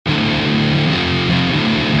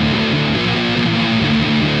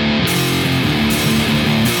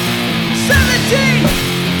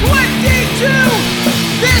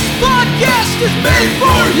made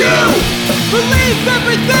for you. Believe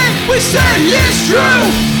everything we say is true.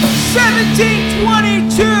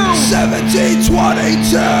 1722.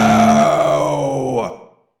 1722.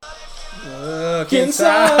 Look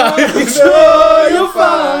inside, you know you'll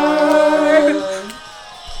find.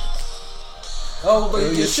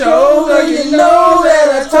 Over your shoulder, you know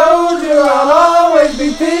that I told you I'll always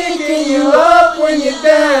be picking you up when you're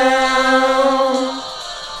down.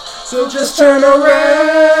 So just turn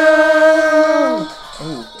around.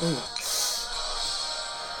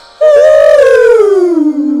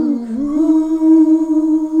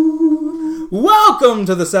 Welcome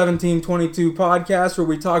to the 1722 podcast, where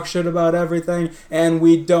we talk shit about everything and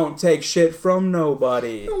we don't take shit from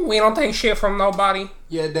nobody. We don't take shit from nobody.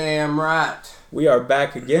 You're damn right. We are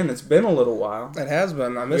back again. It's been a little while. It has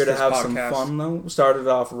been. I missed Here to this have podcast. some fun though. We started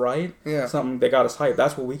off right. Yeah. Something that got us hyped.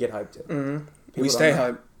 That's what we get hyped to. Mm-hmm. People We don't stay know.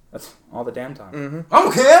 hyped. That's all the damn time. Mm-hmm. I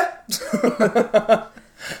don't care.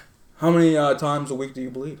 How many times a week do you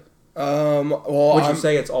bleed? Well, Would you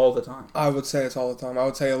say it's all the time? I would say it's all the time. I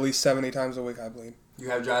would say at least 70 times a week I bleed. You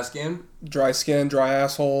have dry skin? Dry skin, dry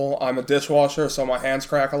asshole. I'm a dishwasher, so my hands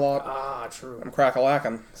crack a lot. Ah, true. I'm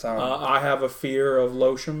crack-a-lacking. So. I have a fear of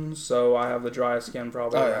lotions, so I have the driest skin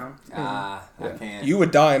probably Oh, yeah. around. I Yeah. can't. You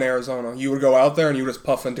would die in Arizona. You would go out there and you would just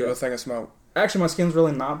puff into a thing of smoke. Actually, my skin's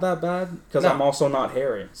really not that bad because No. I'm also not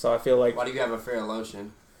hairy. So I feel like Why do you have a fair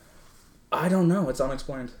lotion? I don't know. It's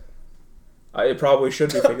unexplained. It probably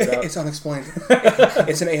should be figured out. It's unexplained.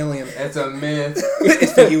 It's an alien. It's a myth.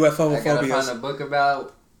 It's the UFO I gotta find phobias. a book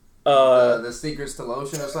about the secrets to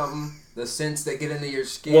lotion or something. The scents that get into your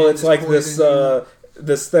skin. Well, it's just like poison you.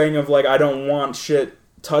 this thing of like I don't want shit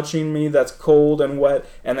touching me that's cold and wet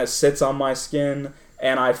and that sits on my skin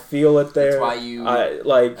and I feel it there. That's why you.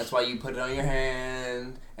 like. That's why you put it on your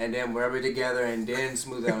hand and then rub it together and then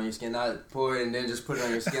smooth it on your skin. Not pour it and then just put it on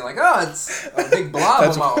your skin. Like, oh, it's a big blob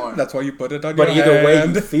on my arm. That's why you put it on But your either way,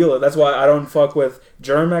 hand. you feel it. That's why I don't fuck with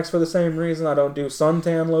Germex for the same reason. I don't do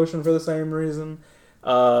suntan lotion for the same reason.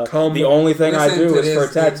 The only thing I do is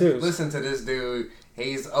for tattoos. Listen to this dude.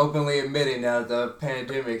 He's openly admitting now that the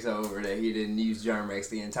pandemic's over that he didn't use Germex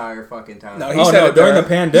the entire fucking time. No, he Oh said no! it During the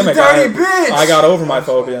during- pandemic, You dirty bitch! I got over my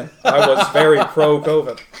phobia. I was very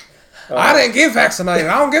pro-COVID. I didn't get vaccinated.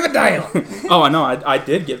 I don't give a damn. Oh, I know. I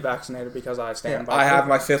did get vaccinated because I stand by. I have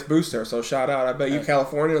my 5th booster, so shout out. I bet you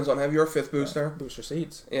Californians don't have your 5th booster. booster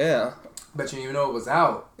seats. Yeah. But you didn't even know it was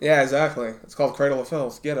out. Yeah, exactly. It's called Cradle of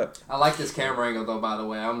Filth. Get it. I like this camera angle though, by the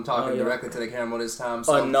way. I'm talking Oh, yeah. directly to the camera this time.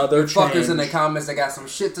 So Another you fuckers change. in the comments that got some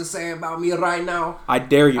shit to say about me right now. I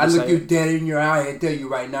dare you to I look say you it. dead in your eye and tell you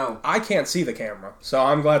right now. I can't see the camera, so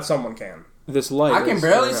I'm glad someone can. This light. I can is-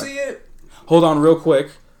 barely see it. Hold on, real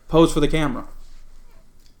quick. Pose for the camera.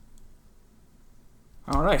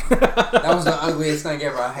 All right. That was the ugliest thing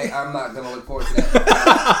ever. I'm not gonna look forward to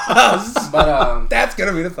that. But That's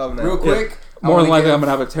gonna be the thumbnail. real quick, I More than wanna likely, give- I'm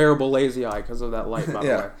gonna have a terrible lazy eye because of that light. By the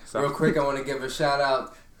Yeah. way. So. Real quick, I want to give a shout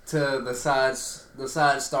out to the side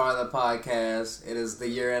star of the podcast. It is the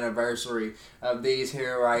year anniversary of these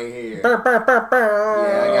here right here. Yeah,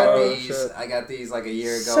 I got Oh, these. shit. I got these like a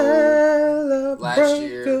year ago. Celebrate Last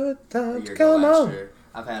year. good A times. year ago Come last on. year.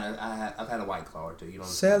 I've had a White Claw or two. You know what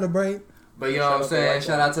I'm saying? Celebrate. But you know what I'm Shout out to saying? White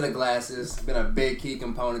Shout Claw. out to the glasses. Been a big key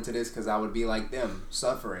component to this because I would be like them,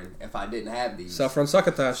 suffering if I didn't have these. Suffering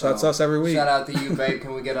succotash. So, That's us every week. Shout out to you, babe.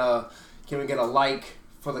 Can we get a like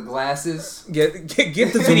for the glasses? Get the Can we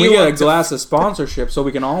video. get a up to- glasses sponsorship so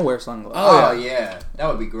we can all wear sunglasses? Oh, Oh yeah, that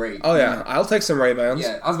would be great. Oh yeah, I'll take some Ray Bans.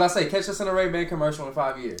 Yeah, I was about to say, catch us in a Ray-Ban commercial in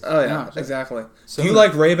 5 years. Oh yeah, Yeah. exactly. So Do you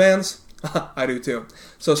like Ray Bans? I do too.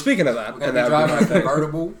 So speaking of that, We're gonna and be that would driving be a my thing.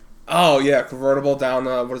 convertible, Oh yeah, convertible down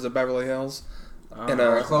what is it, Beverly Hills? In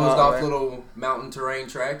or a closed oh, off man. little mountain terrain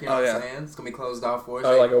track. You know Oh, what yeah. I'm saying? It's gonna be closed off for us.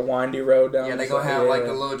 Oh, like a windy road down. yeah, they the gonna side. have like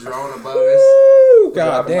Yeah. a little drone above us. Woo,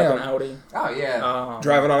 God Driving damn. like an Audi. Oh yeah, Oh.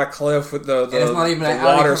 Driving on a cliff with the and it's not even the an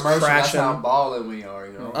Audi water's commercial. crashing. That's how balling we are.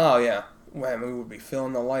 You know. Oh yeah, man, we would be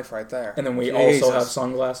feeling the life right there. And then we Jesus. also have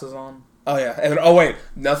sunglasses on. Oh yeah, and then, oh wait,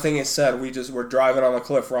 nothing is said. We're driving on the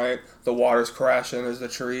cliff, right? The water's crashing. There's the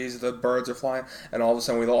trees, the birds are flying, and all of a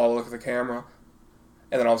sudden we all look at the camera,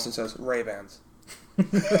 and then all of a sudden it says Ray Bans.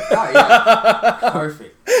 Oh yeah,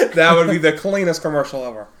 perfect. That would be the cleanest commercial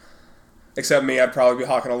ever. Except me, I'd probably be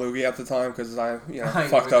hawking a loogie at the time because I I ain't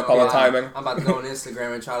fucked even up on gonna the lie. timing. I'm about to go on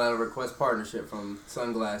Instagram and try to request partnership from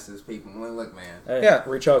sunglasses people. Like, look, man. Hey, Yeah.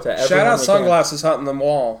 reach out to everyone. Shout out we Sunglasses Hunting the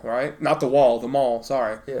Wall, right? Not the wall, the mall.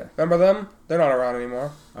 Sorry. can. Yeah. Remember them? They're not around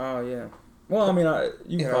anymore. Oh yeah. Well, I mean,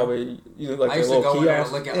 you probably like I a used to little go in there and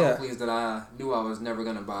kiosk. look at Yeah. Oakleys that I knew I was never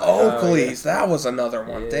gonna buy. Oakley's, that was another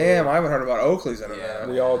one. Yeah. Damn, I haven't heard about Oakley's in a Yeah. minute.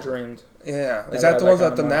 We all dreamed. Yeah, Never is that had the that ones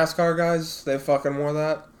kind that the of money. NASCAR guys they fucking wore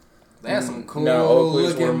that? They had some cool No, Oakley's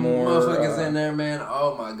looking were more, motherfuckers in there, man.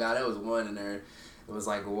 Oh my god, there was one in there. It was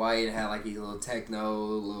like white, it had like these little techno,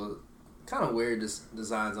 little kind of weird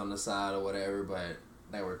designs on the side or whatever, but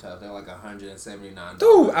they were tough. They were like $179.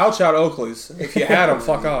 Dude, outshout Oakley's. If you had them,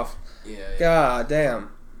 fuck off. Yeah. God damn,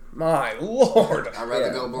 my lord. I'd rather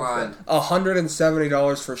Yeah. go blind.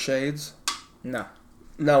 $170 for shades? No,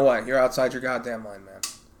 No way. You're outside your goddamn mind, man.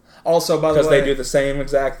 Also, by the because way, they do the same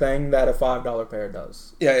exact thing that a $5 pair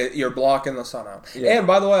does. yeah, you're blocking the sun out. Yeah. And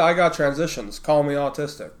by the way, I got transitions. Call me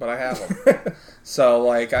autistic, but I have them. So,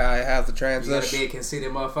 like, I have the You gotta transition. be a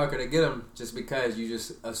conceited motherfucker to get them, just because you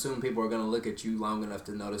just assume people are gonna look at you long enough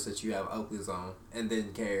to notice that you have Oakley's on and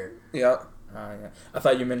then care. Yeah. Yeah. I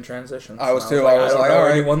thought you meant transitions. I was And too. I was don't like, know all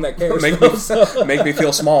right. anyone that cares. Make make me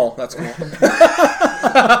feel small. That's cool.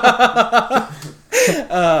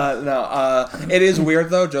 It is weird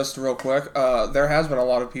though. Just real quick, there has been a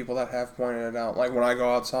lot of people that have pointed it out. Like when I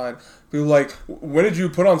go outside, people are like, "When did you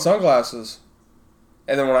put on sunglasses?"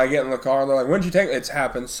 And then when I get in the car, they're like, "When did you take?" It's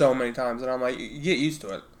happened so many times, and I'm like, "You get used to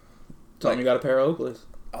it." Tell them you got a pair of Oakleys.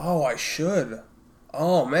 Oh, I should.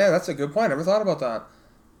 Oh man, that's a good point. Never thought about that.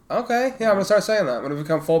 Okay, yeah, I'm gonna start saying that. I'm gonna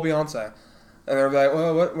become full Beyonce. And they're like,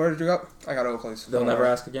 "Well, where did you go?" I got Oakley's. They'll never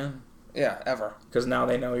ask again. Yeah, ever. Because now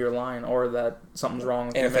they know you're lying or that something's wrong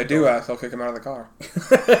with And you if they mentally. do ask, they'll kick him out of the car.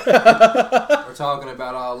 We're talking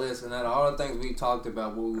about all this and that. All the things we talked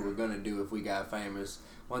about what we were gonna do if we got famous.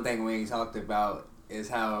 One thing we ain't talked about is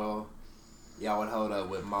how y'all would hold up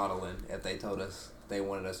with modeling if they told us they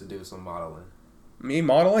wanted us to do some modeling. Me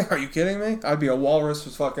modeling? Are you kidding me? I'd be a walrus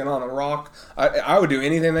was fucking on a rock. I would do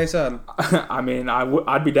anything they said. I mean,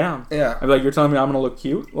 I'd be down. Yeah. I'd be like, you're telling me I'm gonna look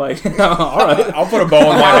cute? Like, all right. I'll put a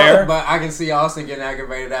bow in my hair. But I can see Austin getting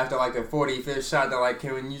aggravated after like a 45th shot. They're like,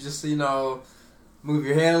 can you just, move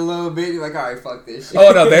your head a little bit? You're like, all right, fuck this shit.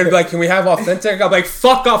 Oh no, they'd be like, "Can we have authentic?" I'm like,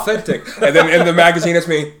 "Fuck authentic." And then in the magazine, it's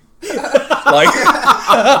me. Like,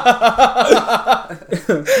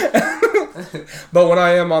 but when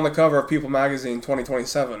I am on the cover of People Magazine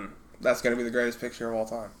 2027, that's gonna be the greatest picture of all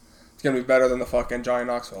time. It's gonna be better than the fucking Johnny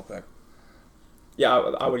Knoxville pic. Yeah,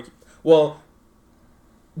 I would. Well,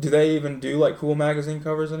 do they even do like cool magazine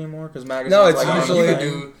covers anymore? Because magazines, No, it's like, aren't a usually-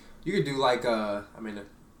 thing. You could do like I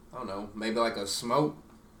don't know, maybe like a smoke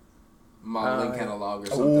modeling yeah. catalog or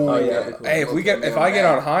something Ooh, like yeah, that. that'd be cool. Hey, if I get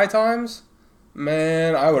that. on High Times,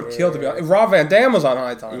 man, I would kill to be on. If Rob Van Dam was on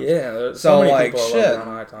High Times. Yeah, there's So, so many like, people shit. on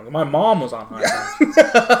High Times. My mom was on High Times.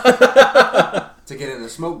 To get in the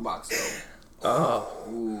smoke box though. Oh,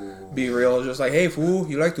 Ooh. Be Real is just like, "Hey fool,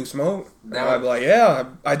 you like to smoke?" And That I'd would- be like, "Yeah,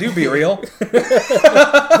 I do, Be Real."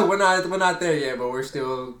 we're not there yet, but we're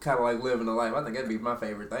still kind of like living the life. I think that'd be my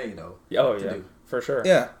favorite thing though. oh to yeah, do. for sure.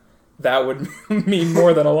 Yeah. That would mean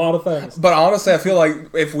more than a lot of things. But honestly, I feel like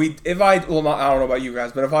I don't know about you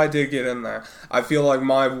guys, but if I did get in there, I feel like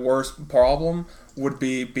my worst problem would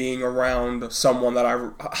be being around someone that I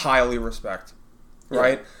highly respect.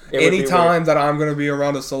 Right? It would be Anytime that I'm going to be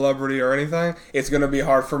around a celebrity or anything, it's going to be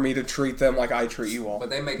hard for me to treat them like I treat you all. But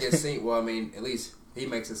they make it seem, well, I mean, at least he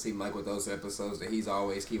makes it seem like with those episodes that he's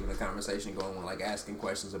always keeping the conversation going when like asking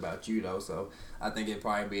questions about you though. So I think it'd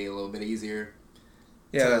probably be a little bit easier.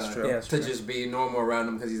 Yeah, to, that's true. Yeah, that's to true. just be normal around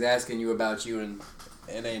him because he's asking you about you and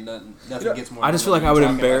it ain't nothing gets more. I just feel like normal I would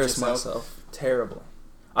than talking about embarrass yourself. myself terribly.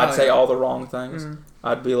 I'd Oh, say yeah. all the wrong things. Mhm.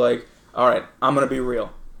 I'd be like, all right, I'm going to be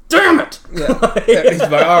real. Damn it! Yeah. He's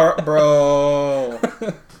like, "All right, bro."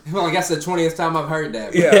 Well, I guess the 20th time I've heard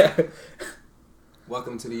that. Yeah.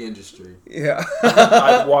 Welcome to the industry. Yeah.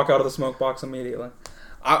 I'd walk out of the smoke box immediately.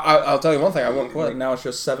 I'll tell you one thing, I wouldn't Like quit. now it's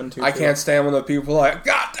just 7-2. I can't stand when the people are like,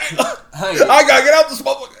 "God damn, Hey, I gotta get out the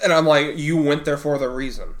smoke." And I'm like, "You went there for the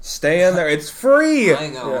reason. Stay in there. It's free." I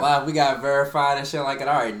ain't gonna lie, we got verified and shit like that.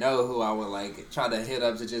 I already know who I would like try to hit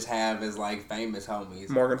up to just have as like famous homies.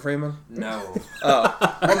 Morgan Freeman. No,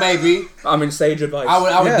 Oh, well maybe I mean, sage advice. I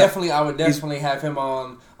would Yeah. definitely have him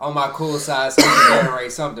on my cool side so he can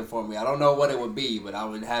generate something for me. I don't know what it would be, but I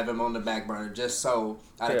would have him on the back burner just so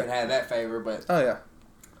I Yeah. can have that favor. But oh yeah.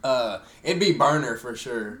 it'd be Burner for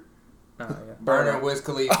sure. Oh, yeah. Burner, Wiz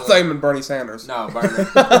Khalifa. I thought you meant Bernie Sanders. No, Burner.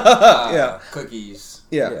 Yeah. Cookies.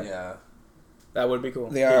 Yeah. Yeah. That would be cool.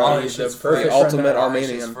 The He'd all be his the shit's perfect the friend ultimate to have. Armenian.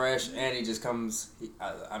 He's just fresh, and he just comes.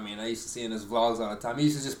 I mean, I used to see in his vlogs all the time. He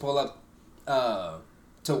used to just pull up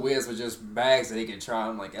to Wiz with just bags that he could try.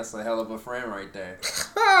 I'm like, that's a hell of a friend right there.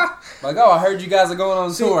 Like, oh, I heard you guys are going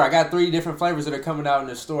on tour. I got 3 different flavors that are coming out in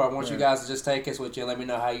the store. I want you guys to just take us with you and let me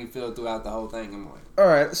know how you feel throughout the whole thing. I'm like, all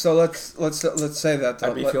right, so let's say that. Though.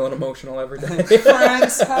 I'd be feeling emotional every day.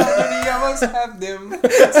 friends, how many of us have them?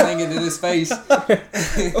 Singing to his face.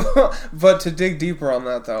 But to dig deeper on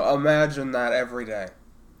that, though, imagine that every day.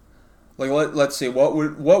 Like, let's see, what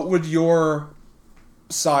would your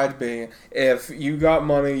side be if you got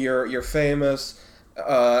money, you're famous,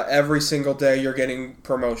 every single day you're getting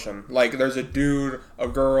promotion. Like, there's a dude, a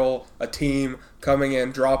girl, a team coming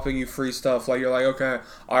in, dropping you free stuff. Like, you're like, okay,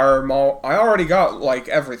 I already got, like,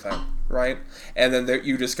 everything, right? And then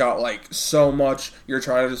you just got, like, so much. You're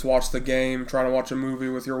trying to just watch the game, trying to watch a movie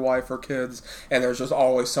with your wife or kids, and there's just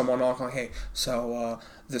always someone knocking, like, hey, so,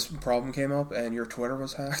 this problem came up, and your Twitter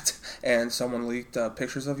was hacked, and someone leaked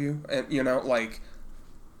pictures of you, and, you know, like,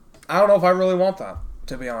 I don't know if I really want that,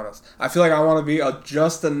 to be honest. I feel like I want to be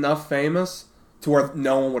just enough famous to where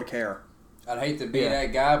no one would care. I'd hate to be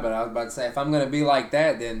that guy, but I was about to say, if I'm going to be like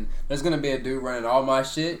that, then there's going to be a dude running all my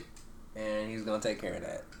shit, and he's going to take care of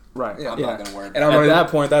that. Right. I'm not going to worry about And at that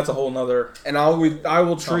point, that's a whole nother... And I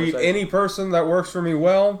will treat any person that works for me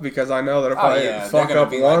well, because I know that if I fuck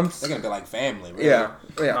up once... they're going to be like family, really. Yeah.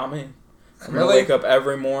 Not me. I'm Really? gonna wake up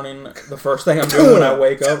every morning. The first thing I'm doing when I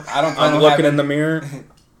wake up, I'm looking in the mirror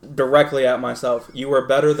directly at myself. You are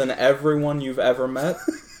better than everyone you've ever met.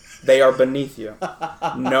 They are beneath you.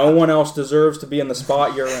 No one else deserves to be in the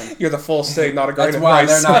spot you're in. You're the full steak, not a grain That's of why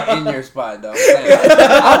rice. they're not in your spot, though.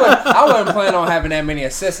 I wouldn't plan on having that many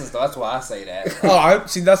assistants, though. That's why I say that.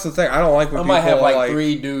 See, that's the thing. I don't like when I people might have like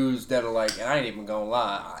 3 dudes that are like, and I ain't even gonna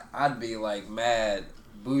lie, I'd be like mad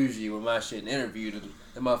bougie with my shit and interview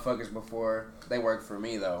the motherfuckers before they work for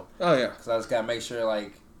me, though. Oh, yeah. Because I just gotta make sure,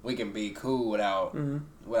 like, we can be cool without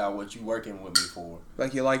what you working with me for.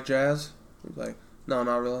 Like, you like jazz? He's like, no,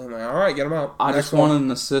 not really. I'm like, all right, get them out. I Next just one. wanted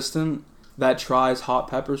an assistant that tries hot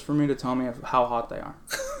peppers for me to tell me how hot they are.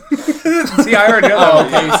 See, I already know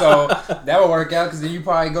that. Okay, so that would work out, because then you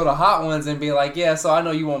probably go to hot ones and be like, yeah, so I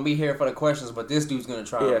know you won't be here for the questions, but this dude's gonna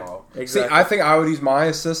try them all. Exactly. See, I think I would use my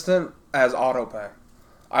assistant as autopay.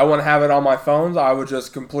 I wouldn't have it on my phones. I would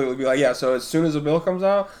just completely be like, yeah, so as soon as the bill comes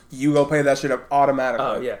out, you go pay that shit up automatically.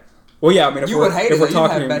 Oh, yeah. Well, yeah, I mean, if we're You'd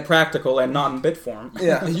talking have practical and not in bit form.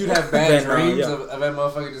 Yeah. You'd have bad Then, dreams yeah. of that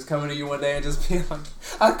motherfucker just coming to you one day and just being like,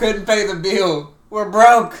 I couldn't pay the bill. We're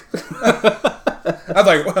broke. I was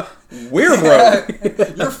like, well, we're broke.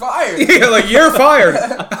 You're fired. Yeah, like, you're fired.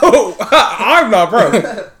 Oh, I'm not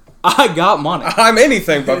broke. I got money. I'm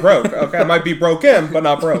anything but broke. Okay, I might be broken, but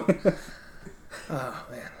not broke. Oh,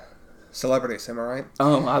 man. Celebrities, am I right?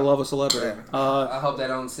 Oh, I love a celebrity. I hope they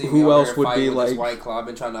don't see me Who over else here would fighting be with like- this White Claw. I've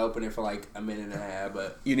been trying to open it for like a minute and a half,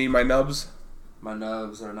 but You need my nubs? my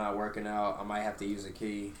nubs are not working out. I might have to use a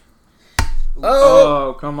key.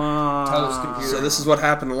 Oh, come on. Toast computer. So this is what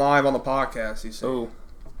happened live on the podcast, you see. Oh,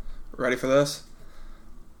 Ready for this?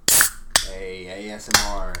 Hey,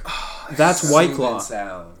 ASMR. that's White Soothing Claw.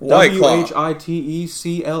 sound. White Claw.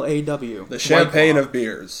 WHITECLAW. The champagne of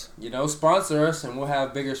beers. You know, sponsor us and we'll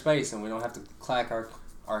have bigger space and we don't have to clack our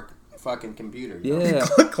fucking computer. You know? Yeah.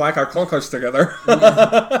 Clack our clunkers together.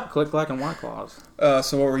 Click, clack, and White Claws.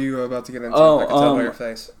 So what were you about to get into? Oh, I can tell by your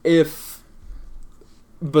face. If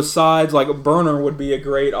besides, like, Burner would be a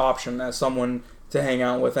great option as someone to hang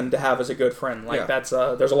out with and to have as a good friend. Like, Yeah. that's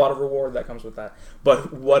there's a lot of reward that comes with that.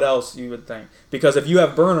 But what else you would think? Because if you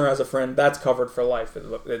have Burner as a friend, that's covered for life,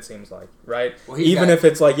 it seems like, right? Well, Even if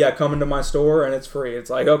it's like, yeah, come into my store and it's free. It's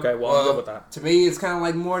like, okay, well, I'm good with that. To me, it's kind of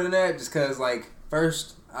like more than that, just because, like,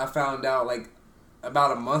 first I found out, like,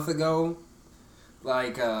 about a month ago,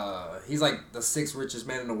 like, he's, like, the 6th richest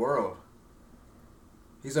man in the world.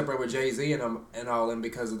 He's up there with Jay-Z and all them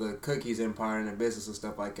because of the cookies empire and the business and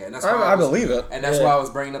stuff like that. And that's why I believe it. And that's why I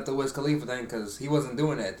was bringing up the Wiz Khalifa thing, because he wasn't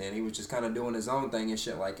doing that then. He was just kind of doing his own thing and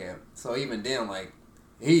shit like that. So even then, like,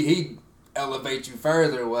 he elevate you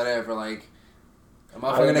further or whatever. Like, a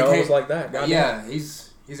I didn't know it was like that. Goddamn. Yeah,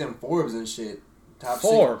 he's in Forbes and shit. Top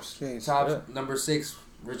Forbes. six, Jeez. top number 6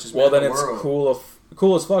 richest Well, man then in the it's world.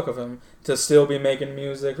 cool as fuck of him to still be making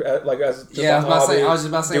music, like, as just Yeah, a hobby, I was just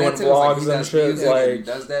about to say doing that too. It's like vlogs he and does shit. music and he Like,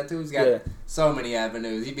 does that too. He's got yeah. so many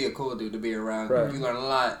avenues. He'd be a cool dude to be around. Right. You learn a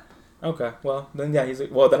lot. okay, well, then yeah,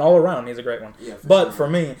 then all around he's a great one. Yeah, But sure. for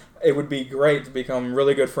me, it would be great to become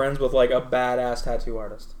really good friends with, like, a badass tattoo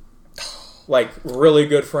artist. Like, really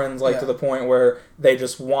good friends, like, Yeah. to the point where they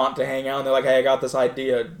just want to hang out and they're like, hey, I got this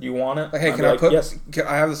idea. Do you want it? Like, hey, I'd can be I like, put? Yes.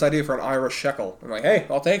 I have this idea for an Irish shekel. I'm like, hey,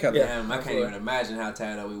 I'll take it. Yeah. Damn, I can't absolutely. even imagine how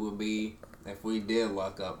tatted we would be if we did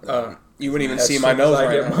luck up. Though. You wouldn't even As see soon my as nose I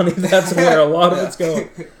right get now. money, that's where a lot of it's going.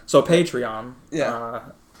 So Patreon. Yeah.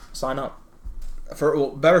 Sign up.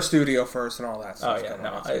 For better studio first and all that Oh stuff. yeah, going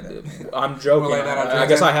no, on. I'm joking. Well, like that on I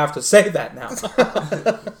guess I have to say that now.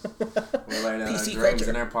 We're like PC dreams, culture.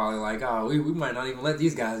 and they're probably like, oh, we might not even let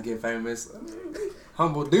these guys get famous.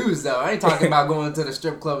 Humble dudes, though. I ain't talking about going to the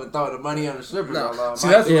strip club and throwing the money on the strippers. No. See,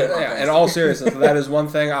 that's in all seriousness, that is one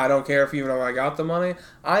thing I don't care if even though I got the money,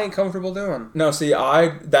 I ain't comfortable doing. No, see,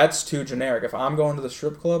 that's too generic. If I'm going to the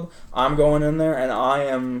strip club, I'm going in there and I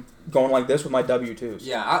am going like this with my W-2s.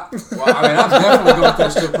 Yeah, I'm definitely going to the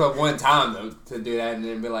strip club one time, though, to do that and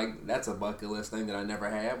then be like, that's a bucket list thing that I never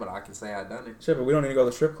had, but I can say I done it. Shit, but we don't need to go to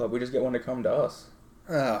the strip club. We just get one to come to us.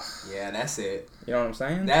 Ugh. Yeah, that's it. You know what I'm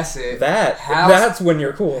saying? That's it. That's when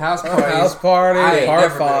you're cool. House party. House party, I ain't part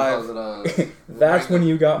never been 5. opposed to those. That's when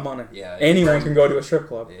you got money. Yeah, Anyone can go to a strip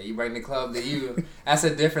club. Yeah, you bring the club to you. That's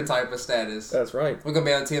a different type of status. That's right. We're going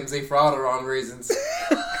to be on TMZ for all the wrong reasons.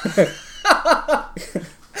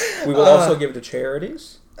 We will also give to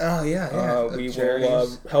charities. Oh, yeah. We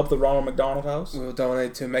will help the Ronald McDonald House. We will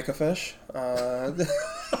donate to Make a Fish.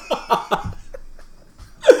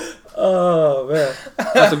 Oh man,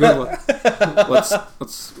 that's a good one.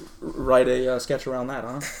 Let's write a sketch around that,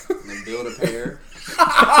 huh? And then build a pair.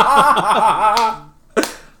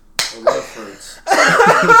 Love fruits.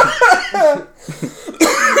 I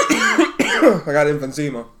got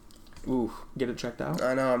emphysema. Ooh, get it checked out.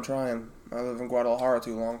 I know, I'm trying. I live in Guadalajara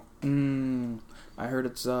too long. I heard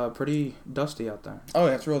it's pretty dusty out there. Oh,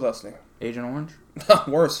 yeah, it's real dusty. Agent Orange?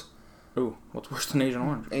 Worse. Ooh, what's worse than Agent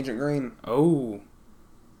Orange? Agent Green. Oh.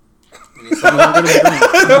 Ooh!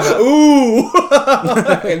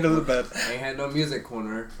 Into the bed. Ain't had no music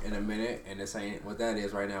corner in a minute, and this ain't what that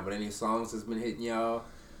is right now. But any songs that's been hitting y'all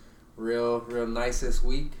real nice this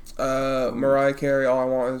week? Mariah Carey, All I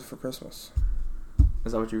Want Is for Christmas.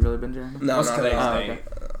 Is that what you've really been jamming? No, What's not today's that. date? Okay.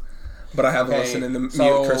 But I have been listening to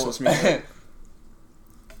mute Christmas music.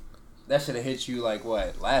 That should have hit you like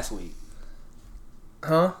what, last week?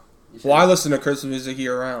 Huh? Well, I listen to Christmas music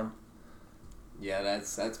year round. Yeah,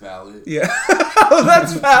 that's valid. Yeah.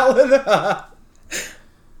 That's valid.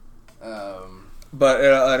 But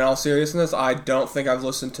in all seriousness, I don't think I've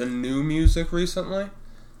listened to new music recently.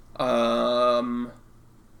 Yeah. I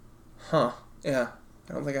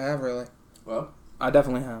don't think I have really. Well, I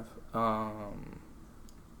definitely have.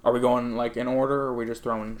 Are we going like in order, or are we just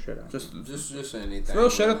throwing shit out? just anything. Throw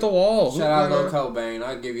shit at the wall. Shout out Lil Cobain.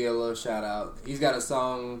 I'll give you a little shout out. He's got a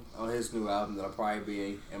song on his new album that'll probably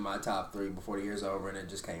be in my top 3 before the year's over, and it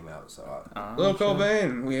just came out. So Lil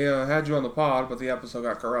Cobain, we had you on the pod, but the episode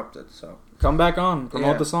got corrupted. So come back on,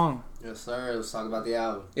 promote the song. yes, sir. Let's talk about the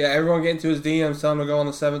album. yeah, everyone get into his DMs, tell him to go on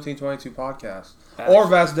the 1722 podcast or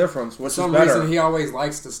Vast Difference, which For some is better. reason, he always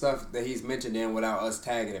likes the stuff that he's mentioned in without us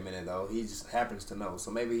tagging him in it, though. He just happens to know.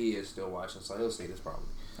 So maybe he is still watching, so he'll see this probably.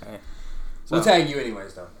 Hey. We'll tag you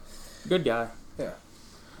anyways, though. Good guy. Yeah.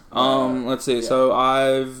 Let's see. Yeah. So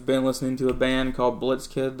I've been listening to a band called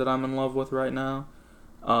Blitzkid that I'm in love with right now.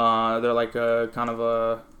 They're like a kind of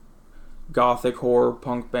a gothic horror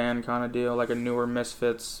punk band kind of deal, like a newer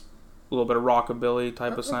Misfits, a little bit of rockabilly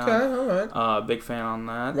type of sound. Okay, all right. Big fan on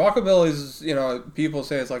that. Rockabilly's, people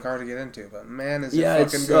say it's like hard to get into, but man, is it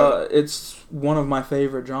fucking good. It's one of my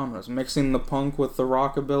favorite genres. Mixing the punk with the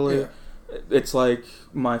rockabilly, it's like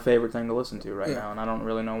my favorite thing to listen to right now, and I don't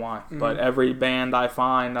really know why. Mm-hmm. But every band I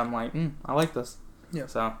find, I'm like, I like this. Yeah.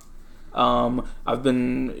 So,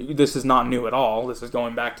 this is not new at all. This is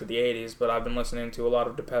going back to the 80s, but I've been listening to a lot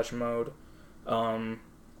of Depeche Mode.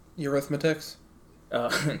 Eurythmics?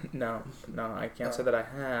 No, I can't say that I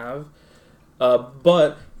have.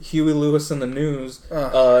 But Huey Lewis and the News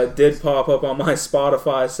did pop up on my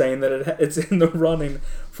Spotify saying that it's in the running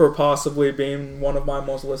for possibly being one of my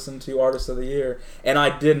most listened to artists of the year, and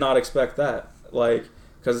I did not expect that.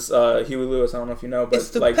 Because Huey Lewis, I don't know if you know, but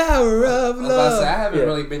it's the power of love. I haven't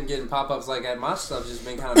really been getting pop-ups like that. My stuff's just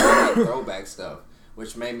been kind of like throwback stuff,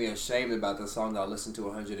 which made me ashamed about the song that I listened to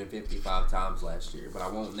 155 times last year. But I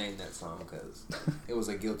won't name that song because it was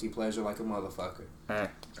a guilty pleasure like a motherfucker.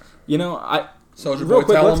 Real Boy,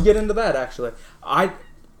 quick, let's get into that, actually.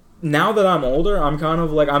 Now that I'm older, I'm kind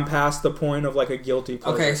of like, I'm past the point of like a guilty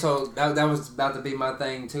pleasure. Okay, so that was about to be my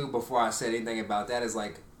thing too before I said anything about that, is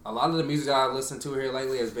like, a lot of the music that I listened to here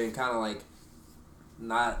lately has been kind of like,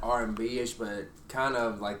 not R&B-ish, but kind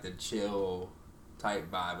of like the chill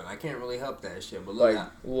type vibe, and I can't really help that shit. But look, like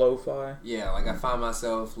lo-fi? Yeah, like I find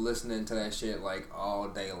myself listening to that shit like all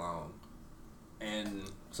day long. And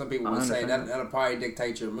some people would say that'll probably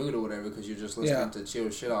dictate your mood or whatever because you're just listening to chill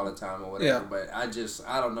shit all the time or whatever. Yeah. But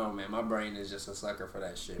I don't know, man. My brain is just a sucker for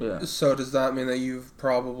that shit. Yeah. So does that mean that you've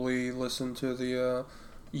probably listened to the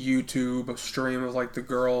YouTube stream of like the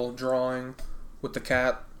girl drawing with the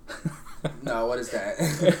cat? No, what is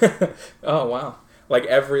that? Oh wow! Like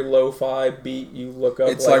every lo-fi beat you look up,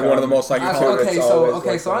 it's like one of the most like.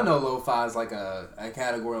 So I know lo-fi is like a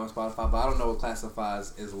category on Spotify, but I don't know what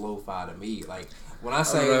classifies as lo-fi to me. Like when I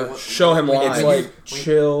say show him live, it's like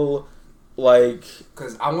chill, like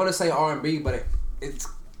because I want to say R&B, but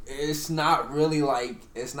it's not really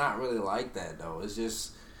like that though. It's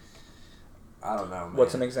just I don't know. Man.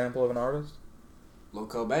 What's an example of an artist? Lil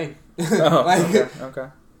Cobain. Okay.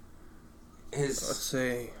 Let's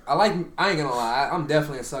see. I ain't gonna lie, I'm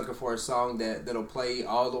definitely a sucker for a song that'll play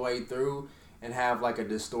all the way through and have like a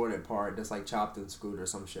distorted part that's like chopped and screwed or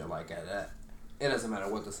some shit like that. It doesn't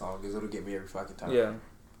matter what the song is, it'll get me every fucking time. Yeah.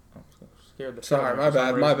 I'm scared. Sorry,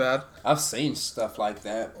 my bad. I've seen stuff like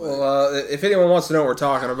that. Well, if anyone wants to know what we're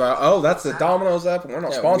talking about, that's the Domino's app, and we're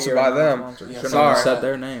not sponsored by them. Sorry. Said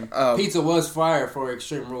their name. Pizza was fire for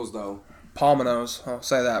Extreme Rules though. Pomino's, I'll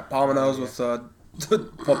say that. Pomino's with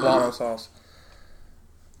poblano sauce.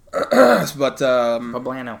 But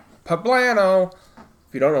Poblano.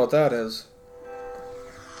 If you don't know what that is,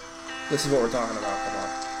 this is what we're talking about. Come on.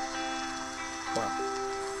 Wow.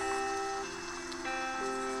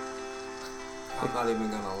 I'm not even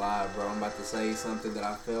gonna lie, bro. I'm about to say something that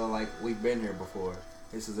I feel like we've been here before.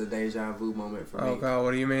 This is a deja vu moment for me. Oh god,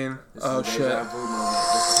 what do you mean? This is a deja vu moment.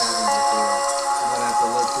 This has happened before. I'm gonna have to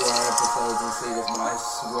look through our episodes and see this, but I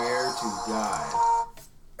swear to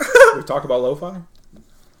God. We talk about lo-fi?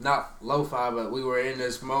 Not lo-fi, but we were in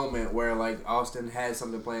this moment where like Austin had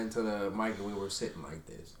something playing to the mic and we were sitting like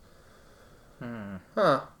this.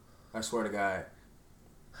 Huh. I swear to God.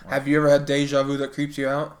 Have you ever had deja vu that creeps you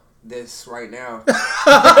out? This right now. Literally.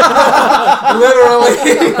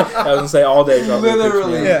 I was gonna say all deja vu.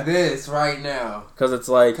 Literally this right now. Because it's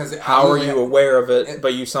like, how are you aware of it,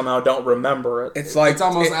 but you somehow don't remember it? It's like it's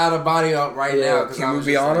almost out of body right now. Can we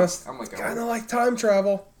be honest? I'm like, kind of like time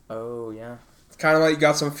travel. Oh yeah. Kind of like you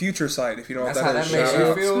got some future sight, if you know what that is. That's how that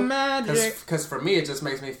makes you feel. It's magic. Because for me, it just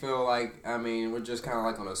makes me feel like we're just kind of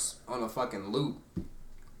like on a fucking loop.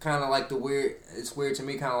 Kind of like it's weird to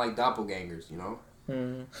me, kind of like doppelgangers, you know.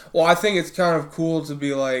 Mm-hmm. Well, I think it's kind of cool to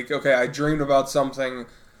be like, okay, I dreamed about something,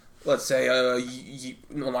 let's say,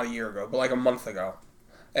 not a year ago, but like a month ago,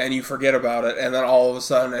 and you forget about it, and then all of a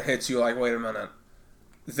sudden it hits you like, wait a minute,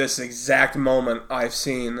 this exact moment I've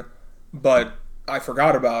seen, but I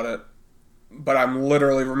forgot about it. But I'm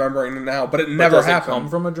literally remembering it now. But it never happened. Does it come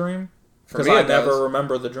from a dream? Because I never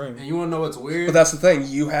remember the dream. And you want to know what's weird? But that's the thing.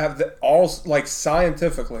 You have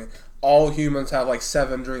scientifically, all humans have like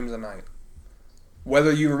 7 dreams a night.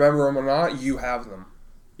 Whether you remember them or not, you have them.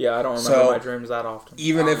 Yeah, I don't remember my dreams that often.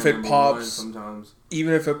 Even if it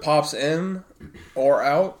pops in or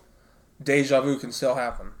out, deja vu can still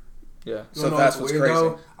happen. Yeah. So that's what's crazy.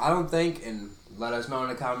 Though? I don't think, and let us know in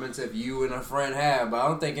the comments if you and a friend have, but I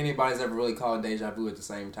don't think anybody's ever really called deja vu at the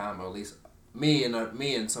same time, or at least me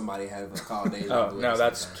and somebody have called deja vu. Oh no,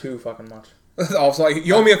 that's too fucking much. Also, like,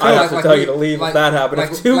 you owe me a Coke. I have to tell you to leave if that happened.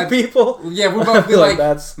 If two people, yeah, we both be like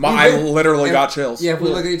that's. I literally got chills. Yeah, if we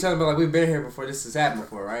look at each other, but like we've been here before. This has happened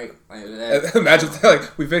before, right? Like, imagine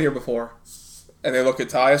like we've been here before. And they look at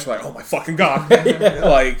Tyus, like, oh my fucking god.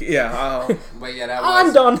 Like, yeah. But yeah,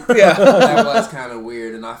 I'm done. Yeah. That was kind of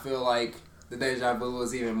weird. And I feel like the deja vu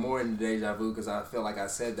was even more than deja vu because I feel like I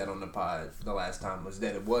said that on the pod the last time was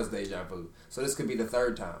that it was deja vu. So this could be the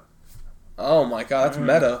 3rd time. Oh my god, that's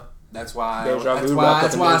meta. That's why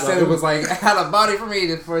I said it was like out of body for me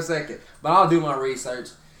just for a second. But I'll do my research.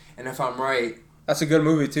 And if I'm right. That's a good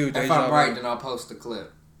movie too, deja vu. If I'm right, then I'll post the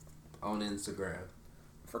clip on Instagram.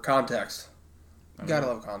 For context. You gotta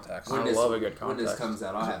love context. I love a good context. When this comes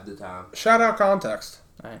out, I'll have the time. Shout out context.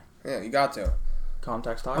 Hey. Yeah, you got to.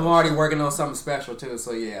 Context. I'm already working on something special too,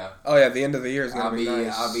 so yeah. Oh yeah, the end of the year is gonna be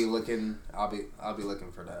nice. I'll be looking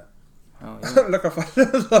for that. Oh yeah.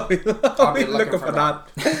 I'll be looking for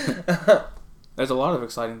that. There's a lot of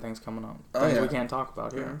exciting things coming up. Things we can't talk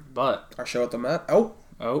about here. But our show at the Met. Oh,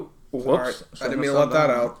 whoops! I didn't mean to let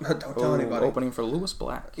that out. Don't tell anybody. Opening for Lewis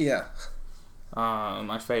Black. Yeah.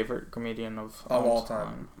 My favorite comedian of all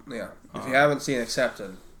time. Yeah. If you haven't seen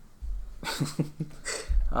Accepted.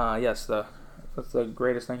 Yes, that's the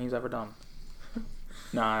greatest thing he's ever done.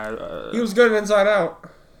 He was good at Inside Out.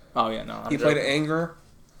 Oh yeah, no. He played Anger.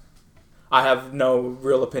 I have no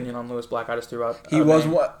real opinion on Lewis Black. I just threw out. He was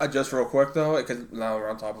just real quick though, because now we're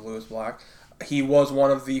on top of Lewis Black. He was one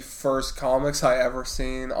of the first comics I ever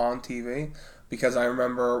seen on TV. because I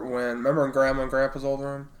remember in Grandma and Grandpa's old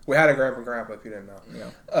room? We had a Grandpa and Grandpa, if you didn't know. Yeah.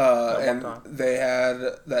 And they had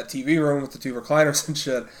that TV room with the 2 recliners and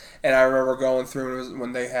shit. And I remember going through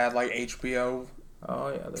when they had like HBO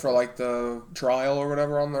for like the trial or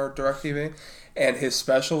whatever on their DirecTV. And his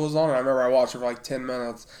special was on, and I remember I watched it for like 10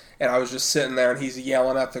 minutes, and I was just sitting there, and he's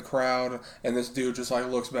yelling at the crowd, and this dude just like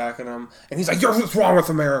looks back at him, and he's like, what's wrong with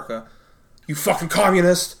America? You fucking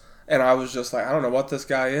communist! And I was just like, I don't know what this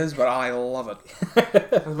guy is, but I love it.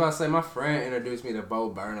 I was about to say, my friend introduced me to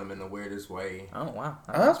Bo Burnham in the weirdest way. Oh, wow.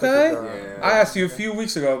 Okay. Yeah. I asked you a few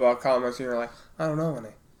weeks ago about comics, and you were like, I don't know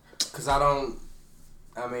any. Because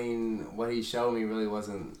what he showed me really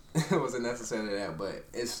wasn't necessarily that, but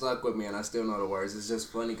it stuck with me, and I still know the words. It's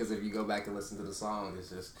just funny because if you go back and listen to the song,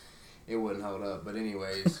 it wouldn't hold up. But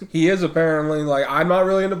anyways, he is apparently like, I'm not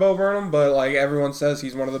really into Bo Burnham, but like everyone says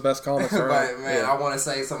he's one of the best comics around. But man, I want to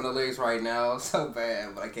say some of the lyrics right now so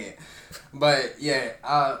bad, but I can't. But yeah,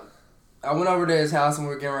 I went over to his house and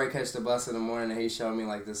we were getting ready to catch the bus in the morning, and he showed me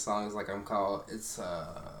like this song is like it's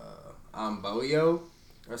I'm Boyo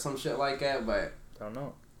or some shit like that, but don't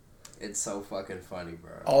know. It's so fucking funny,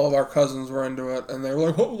 bro. All of our cousins were into it, and they were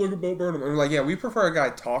like, "Oh, look at Bo Burnham." And we're like, "Yeah, we prefer a guy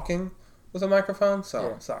talking with a microphone."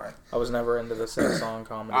 So sorry, I was never into the song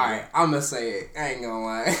comedy. All right, I'm gonna say it. I ain't gonna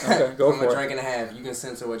lie. Okay, go for it. I'm a drink and a half. You can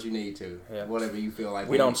censor what you need to. Yeah. Whatever you feel like.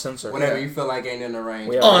 We don't censor. Whatever you feel like ain't in the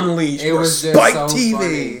range. Unleash your Spike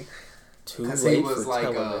TV. Too late for like,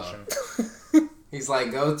 television. He's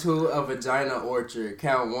like, go to a vagina orchard,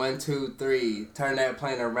 count 1, 2, 3, turn that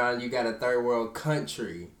plane around, you got a third world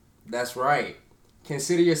country. That's right.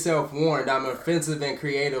 Consider yourself warned, I'm offensive and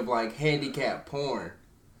creative like handicap porn.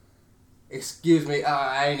 Excuse me,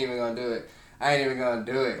 I ain't even gonna do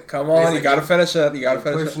it. Come on, you gotta finish it. You gotta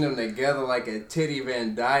finish it. Pushing them together like a titty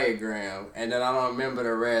Venn diagram, and then I don't remember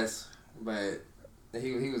the rest, but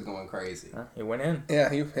he was going crazy. He went in. Yeah,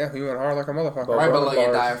 he went hard like a motherfucker. Right below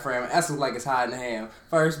your diaphragm. That's like it's hiding the ham.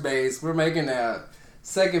 First base, we're making out.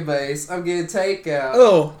 Second base, I'm getting takeout.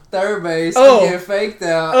 Oh. Third base, I'm getting faked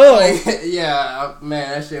out. Oh. Like, yeah,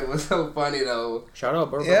 man, that shit was so funny though. Shout out,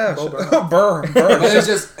 Burr. Yeah, Burr. Burr. But that was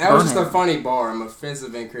just a funny bar. I'm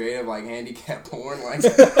offensive and creative like handicap porn. Like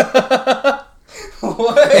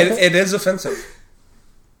what? It is offensive.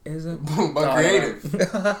 Is it? But creative.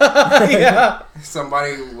 Yeah.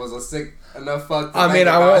 Somebody was a sick enough fuck. I mean,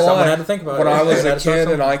 I won't lie. Someone had to think about when it. I was a kid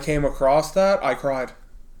and I came across that, I cried.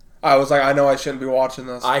 I was like, I know I shouldn't be watching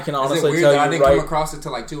this. I can Is it honestly weird tell that I you didn't come across it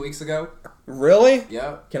till like 2 weeks ago? Really?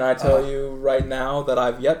 Yep. Can I tell you right now that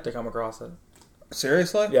I've yet to come across it?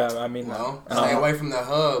 Seriously? Yeah, I mean, well, stay away from the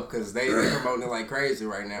hub because they're promoting it like crazy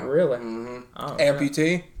right now. Really? Mm-hmm. Oh,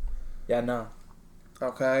 Amputee? Yeah, no.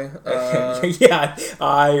 Okay. Yeah,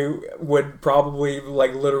 I would probably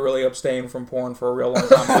like literally abstain from porn for a real long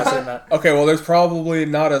time. I say that. Okay, well, there's probably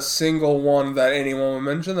not a single one that anyone would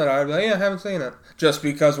mention that I'd be like, yeah, I haven't seen it. Just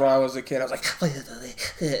because when I was a kid, I was like,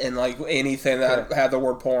 and like anything that had the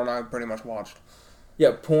word porn, I pretty much watched.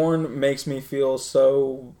 Yeah, porn makes me feel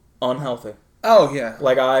so unhealthy. Oh, yeah.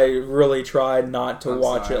 Like, I really try not to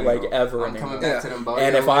watch it, like, ever I'm anymore. coming back to them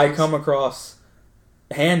And if I come across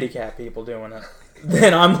handicapped people doing it,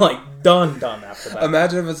 then I'm, like, done after that.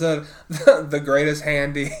 Imagine if it said, the greatest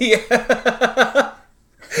handy...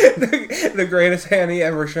 the greatest handy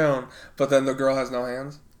ever shown, but then the girl has no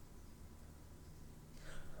hands.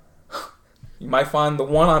 You might find the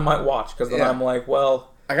one I might watch, because then I'm like, well...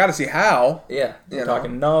 I gotta see how. Yeah, you're You know.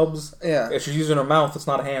 talking nubs. Yeah. If she's using her mouth, it's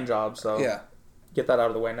not a hand job, so... Yeah. Get that out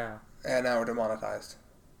of the way now. And now we're demonetized.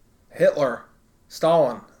 Hitler.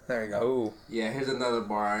 Stalin. There you go. Oh. Yeah, here's another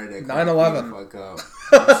bar that 9/11. fuck up.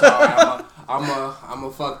 I'm sorry, I'm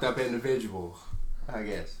a fucked up individual, I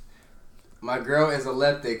guess. My girl is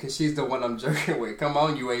epileptic because she's the one I'm jerking with. Come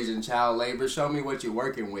on, you Asian child labor. Show me what you're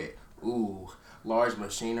working with. Ooh, large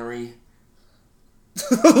machinery.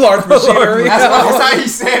 Large machinery. That's how he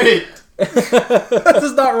said it. That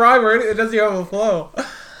does not rhyme or anything. It doesn't even have a flow.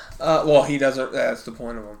 Well, he doesn't. That's the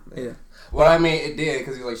point of him. Yeah. Well, I mean, it did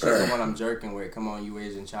because he's like, she's the one I'm jerking with. Come on, you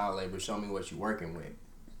Asian child labor. Show me what you're working with.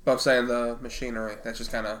 But I'm saying the machinery. That's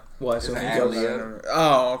just kind of... Well, so It's he an goes... ad-lib.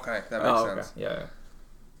 Oh, okay. That makes okay. sense. Yeah.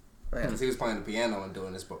 Because he was playing the piano and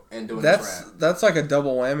doing this rap. That's like a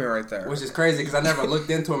double whammy right there. Which is crazy because I never looked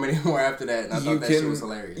into him anymore after that, and I thought that shit was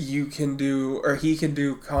hilarious. You can do, or he can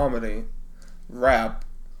do comedy, rap,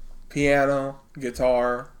 piano,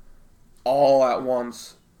 guitar, all at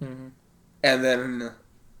once. Mm-hmm. And then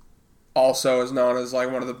also is known as like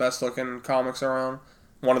one of the best looking comics around.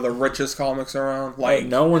 One of the richest comics around. Like,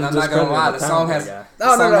 no one's I'm not gonna lie, the song has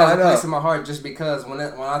No, a place in my heart just because when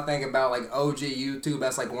I think about like OG YouTube,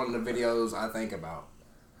 that's like one of the videos I think about.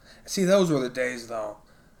 See, those were the days, though.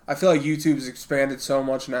 I feel like YouTube's expanded so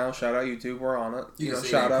much now. Shout out YouTube, we're on it. You know,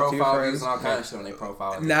 shout out to your profile friends. views and all kind of shit on their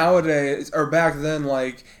profile. Nowadays, or back then,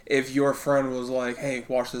 like, if your friend was like, hey,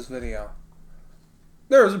 watch this video,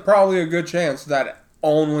 there's probably a good chance that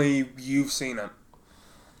only you've seen it.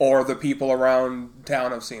 Or the people around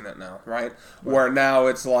town have seen it now, right? Where now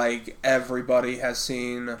it's like everybody has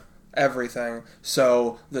seen everything.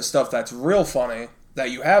 So the stuff that's real funny that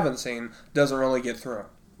you haven't seen doesn't really get through.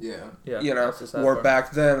 Yeah. You know, where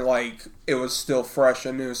back then, like, it was still fresh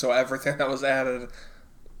and new. So everything that was added,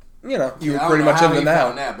 you know, you were pretty much into now.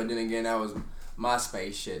 Found that, but then again, that was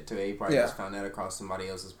MySpace shit too. He probably just found that across somebody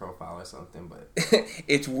else's profile or something. But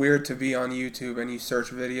it's weird to be on YouTube and you search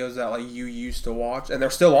videos that like you used to watch, and they're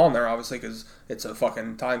still on there, obviously, because it's a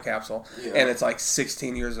fucking time capsule, and it's like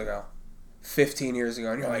 16 years ago, 15 years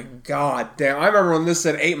ago, and you're like, God damn! I remember when this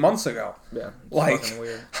said 8 months ago. Yeah, like fucking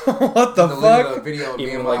weird. What the fuck?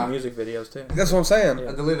 Even like music videos too. That's what I'm saying.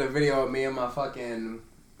 I deleted a video of me and my homie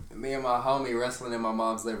wrestling in my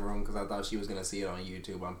mom's living room because I thought she was gonna see it on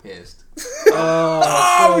YouTube. I'm pissed.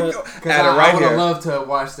 I would have loved to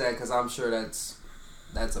watch that because I'm sure that's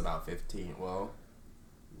about 15. Well,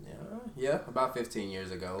 yeah, about 15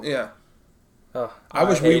 years ago. Yeah. I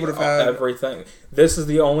wish we would have had everything. This is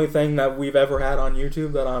the only thing that we've ever had on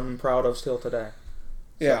YouTube that I'm proud of still today.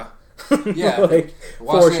 Yeah. Yeah, like,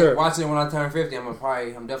 for sure. Watching it when I turn 50, I'm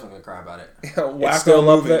definitely gonna cry about it. Wacko still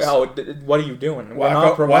movies. What are you doing?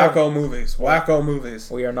 Wacko movies. Wacko movies.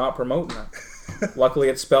 We are not promoting that. Luckily,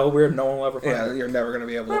 it's spelled weird. No one will ever find it. Yeah, you're never gonna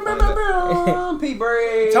be able to find it. Pee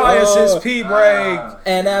break. Tyus' pee break.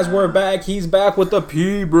 And as we're back, he's back with the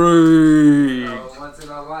pee break. Once in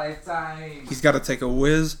a lifetime. He's got to take a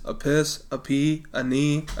whiz, a piss, a pee, a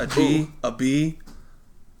knee, a G, a B,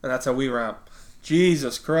 and that's how we rap.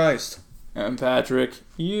 Jesus Christ. And Patrick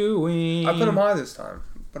Ewing. I put him high this time.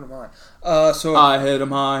 Put him high. So I hit him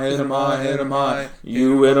high, hit him high, hit him high.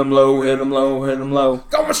 You hit him low, hit him low, hit him low.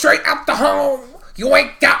 Going straight out the home. You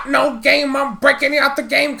ain't got no game. I'm breaking out the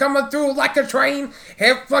game, coming through like a train.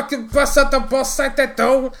 Hey, fucking bust at the bus at that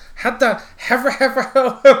door. Had to have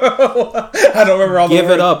I don't remember all the Give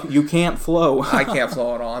words. it up. You can't flow. I can't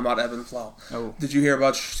flow at all. I'm not ebb and flow. Oh. Did you hear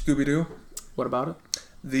about Scooby-Doo? What about it?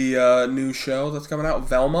 The new show that's coming out,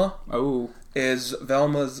 Velma. Oh.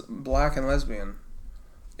 Velma's black and lesbian.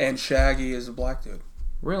 And Shaggy is a black dude.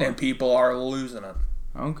 Really? And people are losing it.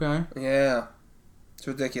 Okay. Yeah. It's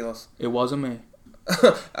ridiculous. It wasn't me.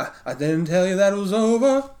 I didn't tell you that it was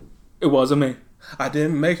over. It wasn't me. I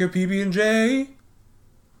didn't make her PB&J.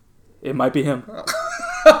 It might be him.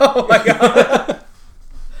 Oh my god.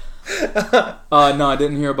 No, I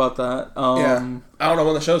didn't hear about that. Yeah. I don't know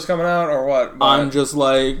when the show's coming out or what. I'm just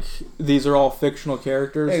like, these are all fictional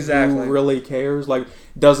characters. Exactly. Who really cares? Like,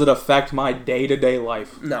 does it affect my day-to-day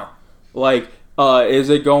life? No. Like, is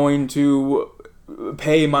it going to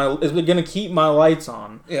is it going to keep my lights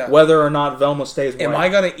on? Yeah. Whether or not Velma stays white? Am I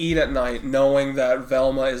going to eat at night knowing that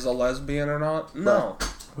Velma is a lesbian or not? No.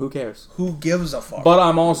 Who cares? Who gives a fuck? But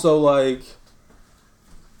I'm also like,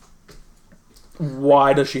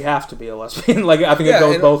 why does she have to be a lesbian? Like, I think it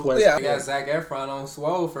goes both ways. Yeah. You got Zac Efron on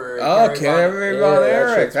Swole for Carrie Von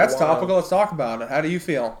Erich. That's wild. topical. Let's talk about it. How do you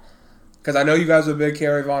feel? Because I know you guys are big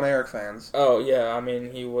Carrie Von Erich fans. Oh, yeah. I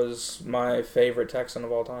mean, he was my favorite Texan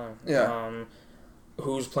of all time. Yeah.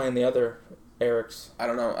 Who's playing the other Erics? I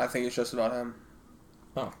don't know. I think it's just about him.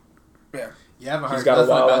 Oh. Yeah. You haven't heard He's got a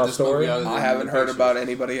nothing wild about this story? movie other than I haven't the heard pictures. about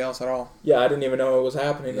anybody else at all. Yeah, I didn't even know it was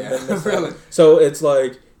happening. Yeah, And then this really. happened. So it's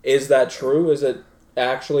like, is that true? Is it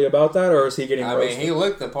actually about that, or is he getting roasted? He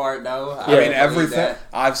looked the part, though. I mean, everything.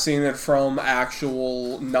 I've seen it from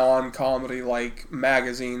actual non-comedy, like,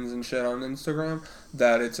 magazines and shit on Instagram,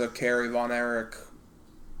 that it's a Carrie Von Erich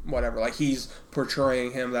whatever. Like, he's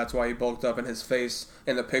portraying him, that's why he bulked up, and his face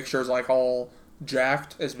in the picture's, like, all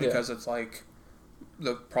jacked, is because it's, like,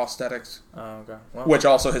 the prosthetics. Oh, okay. Well, Which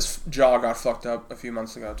also, his jaw got fucked up a few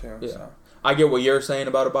months ago, too. Yeah. So. I get what you're saying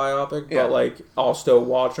about a biopic, Yeah. but, like, I'll still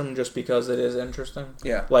watch them just because it is interesting.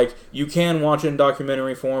 Yeah. Like, you can watch it in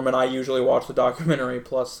documentary form, and I usually watch the documentary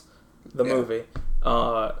plus the movie.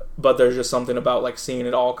 But there's just something about, like, seeing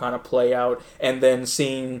it all kind of play out, and then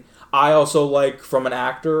seeing... I also like, from an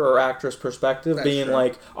actor or actress perspective, That's being true.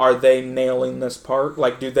 like, are they nailing this part?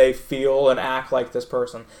 Like, do they feel and act like this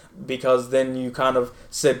person? Because then you kind of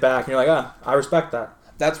sit back and you're like, I respect that.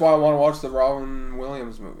 That's why I want to watch the Robin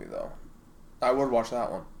Williams movie, though. I would watch that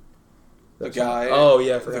one. The guy... Oh,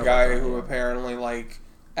 yeah. I The forgot guy about that, who yeah. apparently, like,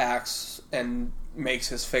 acts and makes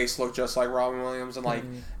his face look just like Robin Williams in, like,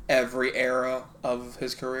 every era of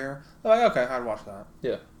his career. I'm like, okay, I'd watch that.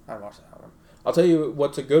 Yeah. I'd watch that one. I'll tell you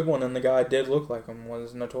what's a good one, and the guy did look like him,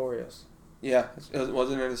 was Notorious. Yeah,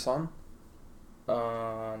 wasn't it his son?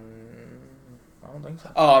 I don't think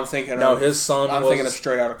so. Oh, I'm thinking. No, his son. I'm thinking of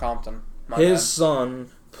Straight Outta Compton. His son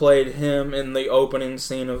played him in the opening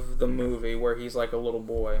scene of the movie where he's like a little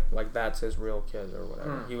boy, like that's his real kid or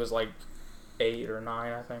whatever. He was like 8 or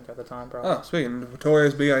 9, I think, at the time. Probably. Oh, speaking of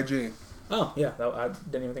Notorious B.I.G. Oh yeah, I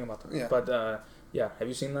didn't even think about that. Yeah. But yeah, have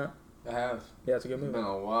you seen that? I have. Yeah, it's a good It's movie. been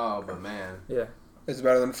a while, but man. Yeah. Is it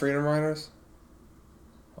better than Freedom Riders?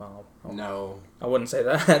 Well, No. I wouldn't say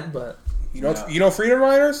that, but You know Freedom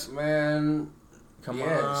Riders? Man. come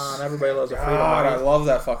Yes. on, everybody loves a Freedom God, I Rider. love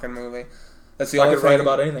that fucking movie. That's the If I only could write thing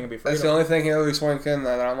about anything, it'd be Freedom. That's the only thing Hilary Swank in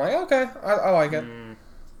that I'm like, okay, I like it. $1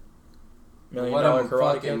 Million What Dollar a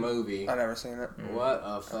Karate fucking Kid. movie. I've never seen it. What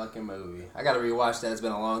a fucking movie. I gotta rewatch that. It's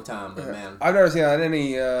been a long time, but man. I've never seen it on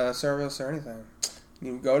any service or anything.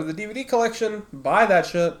 You go to the DVD collection, buy that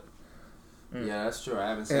shit. Yeah, that's true. I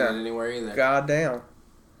haven't seen Yeah. it anywhere either. God damn.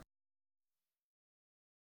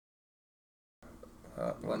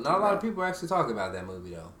 Well, not a lot of people actually talk about that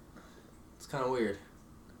movie, though. It's kind of weird.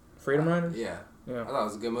 Freedom Riders? Yeah. I Yeah. thought it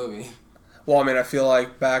was a good movie. Well, I mean, I feel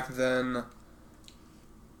like back then,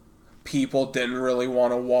 people didn't really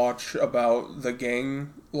want to watch about the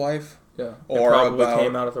gang life. Yeah. Or it probably about-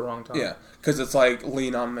 came out at the wrong time. Yeah, because it's like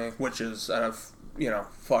Lean on Me, which is,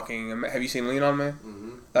 fucking. Have you seen Lean on Me? Mm-hmm.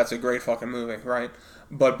 That's a great fucking movie, right?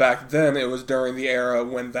 But back then, it was during the era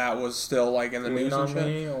when that was still like in the Lean news and on shit.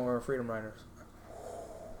 Me or Freedom Riders?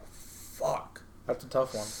 Fuck. That's a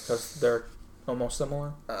tough one because they're almost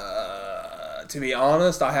similar. To be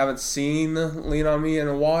honest, I haven't seen Lean on Me in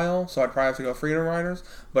a while, so I'd probably have to go Freedom Riders.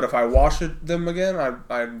 But if I watched them again,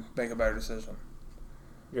 I'd make a better decision.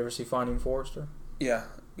 You ever see Finding Forrester? Yeah,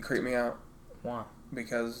 you creep me out Why?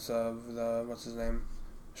 because of the what's his name,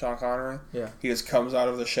 Sean Connery. Yeah. He just comes out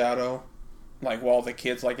of the shadow, like while the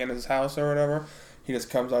kid's like in his house or whatever. He just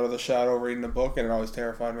comes out of the shadow reading a book, and it always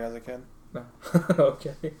terrified me as a kid. No.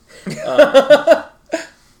 Okay.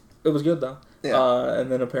 It was good though. Yeah.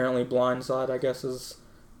 And then apparently Blindside, I guess, is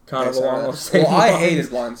kind of Based on along that. the same Well, I lines. hated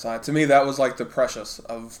Blindside. To me, that was like the Precious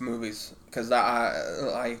of movies because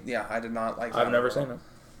I did not like. I've that never at all. seen it.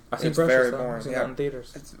 I seen It's Precious, very though. boring, I've seen yeah. that in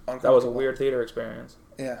theaters. It's That was a uncomfortable. weird theater experience.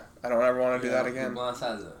 Yeah, I don't ever want to do that again.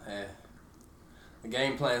 The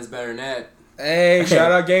game plan's better than that. Hey,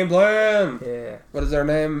 shout out Game Plan. Yeah. What is their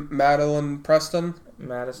name? Madison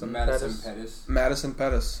Madison Pettis. Pettis. Madison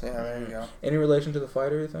Pettis. Yeah, there you go. Any relation to the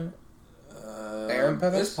fighter, you think? Aaron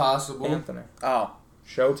Pettis? It's possible. Anthony. Oh,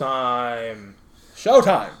 Showtime.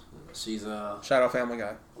 Showtime. She's a Shout out Family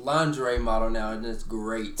Guy. lingerie model now, and it's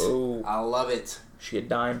great. Ooh. I love it. She a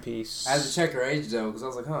dime piece. I had to check her age though, because I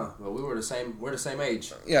was like, "Huh? Well, we're the same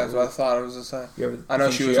age." Yeah, that's what I thought I was going to say. You ever, I know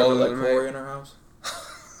think she was ever older let than me. Corey in her house?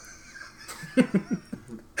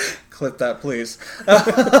 Clip that, please.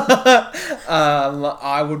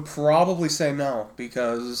 I would probably say no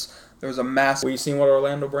because there was a massive, Well, you seen what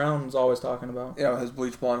Orlando Brown's always talking about? his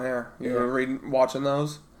bleach blonde hair. You Yeah. were watching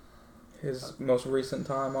those? His most recent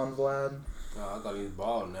time on Vlad. Oh, I thought he was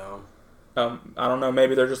bald now. I don't know,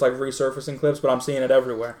 maybe they're just like resurfacing clips, but I'm seeing it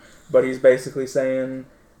everywhere. But he's basically saying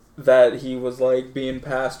that he was like being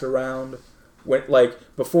passed around when,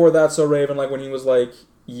 like, before That's So Raven, like when he was like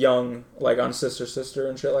young, like on Sister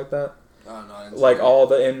and shit like that. Oh no, I didn't Like see all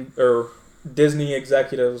the Disney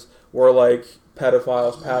executives were like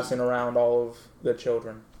pedophiles passing around all of the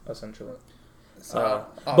children, essentially.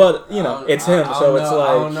 But you know, it's him, so it's I like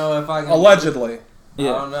don't know if I can Allegedly. I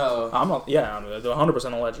don't know. I'm not. Yeah, I'm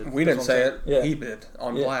 100% alleged. We didn't That's say what I'm it. saying. He did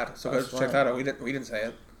on Yeah. Vlad. So go That's check right. that out. We didn't say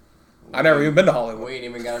it. I never even been to Hollywood. We ain't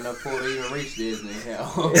even got enough pull to even reach Disney.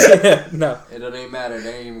 Hell, Yeah, no. it doesn't even matter.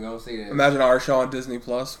 They ain't even gonna see that. Imagine our show on Disney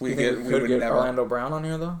Plus. We You think we would could get never. Orlando Brown on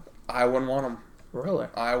here though? I wouldn't want him. Really?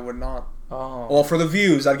 I would not. Oh. Well, for the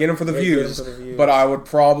views, I'd get him for the Yeah, get him views. for the views. But I would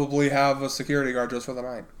probably have a security guard just for the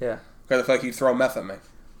night Yeah. because I feel like he'd throw meth at me.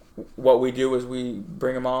 What we do is we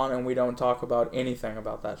bring him on and we don't talk about anything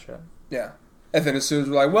about that shit. Yeah. And then as soon as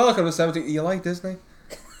we're like, welcome to 17, you like Disney?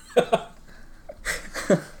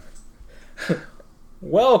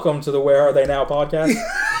 Welcome to the Where Are They Now podcast.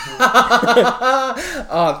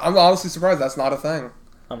 I'm honestly surprised that's not a thing.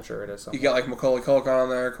 I'm sure it is You something. get like Macaulay Culkin on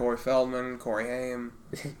there, Corey Feldman, Corey Haim.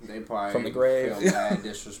 They probably From the grave. feel bad,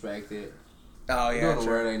 disrespected. Oh, Yeah, yeah, where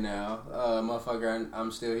sure. are they now? Motherfucker,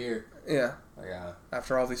 I'm still here. Yeah, Like,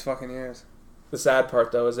 after all these fucking years. The sad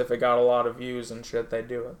part though is if it got a lot of views and shit, they'd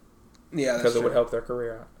do it Yeah, that's because it true. would help their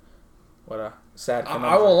career out. What a sad. I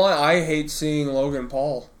won't lie, I hate seeing Logan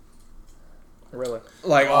Paul. Really.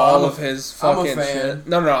 Like, Oh, all I'm a- of his I'm a fucking fan. shit.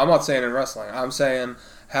 No, I'm not saying in wrestling. I'm saying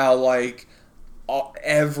how, like,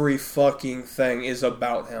 every fucking thing is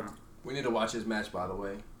about him. We need to watch his match, by the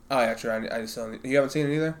way. Oh, actually, I just don't. You haven't seen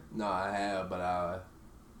it either? No, I have, but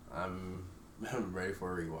I'm ready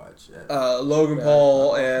for a rewatch. Logan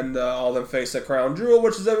Paul and all them face at Crown Jewel,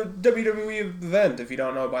 which is a WWE event, if you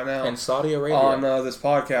don't know by now. In Saudi Arabia. On this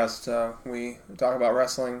podcast, we talk about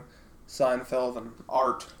wrestling, Seinfeld, and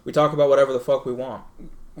art. We talk about whatever the fuck we want.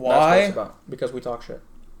 Why? That's what it's about. Because we talk shit.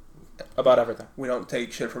 About everything. We don't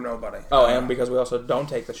take shit from nobody. Oh, and because we also don't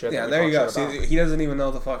take the shit. Yeah, that we there you go. talk shit about. See, he doesn't even know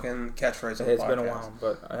the fucking catchphrase of the It's podcast. been a while,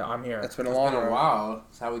 but I'm here. It's been a It's long been a road. while.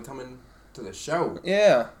 That's how we coming to the show.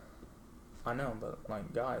 Yeah. I know, but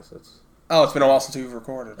like, guys, Oh, it's been a while since we've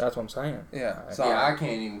recorded. that's what I'm saying. Yeah. Right. Sorry. Yeah, I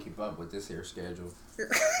can't even keep up with this here schedule.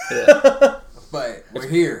 Yeah, But we're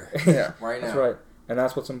here Yeah. right now. that's right, and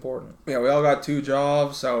that's what's important. Yeah, we all got 2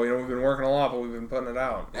 jobs, so we've been working a lot, but we've been putting it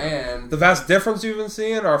out. And The vast difference you've been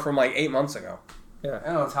seeing are from 8 months ago.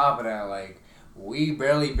 And on top of that, we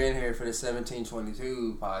barely been here for the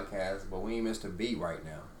 1722 podcast, but we ain't missed a beat right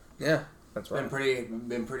now. Yeah. That's right.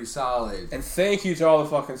 Been pretty solid. And thank you to all the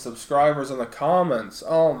fucking subscribers in the comments.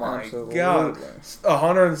 Oh my Absolutely. god.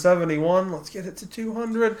 171. Let's get it to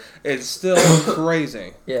 200. It's still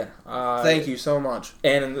crazy. Yeah. Thank you so much.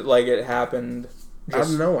 And it happened Out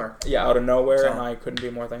of nowhere. Yeah, out of nowhere, So- and I couldn't be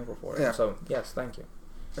more thankful for it. Yeah. So yes, thank you.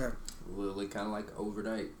 Literally kind of like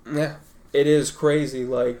overnight. Yeah. It is crazy.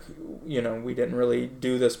 We didn't really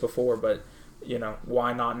do this before, but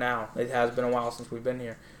why not now? It has been a while since we've been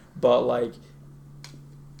here. But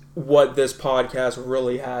what this podcast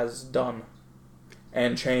really has done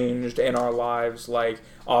and changed in our lives,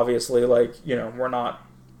 obviously, we're not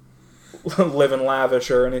living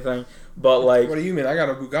lavish or anything, but What do you mean? I got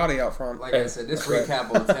a Bugatti out front. Like I said, this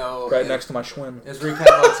recap will tell right next to my Schwinn. This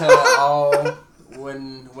recap will tell it all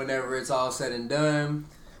whenever it's all said and done.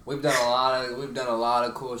 We've done a lot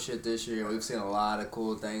of cool shit this year. We've seen a lot of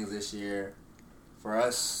cool things this year. For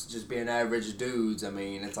us, just being average dudes,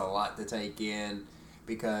 it's a lot to take in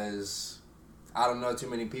because I don't know too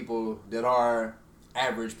many people that are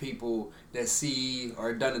average people that see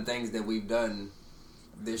or done the things that we've done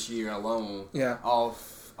this year alone. Yeah.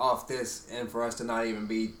 Off this, and for us to not even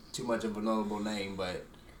be too much of a notable name, but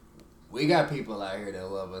we got people out here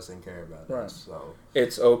that love us and care about Right. us. So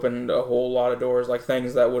It's opened a whole lot of doors,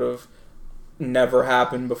 things that would have never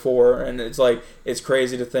happened before, and it's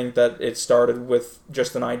crazy to think that it started with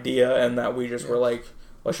just an idea and that we just were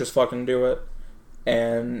let's just fucking do it,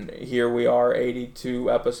 and here we are,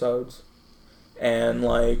 82 episodes, and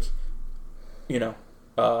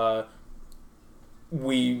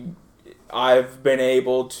I've been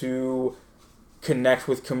able to connect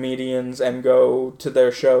with comedians and go to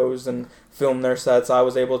their shows and film their sets. I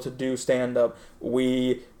was able to do stand-up.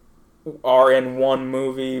 We are in one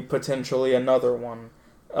movie, potentially another one.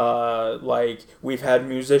 We've had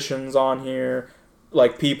musicians on here,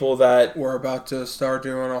 people that... We're about to start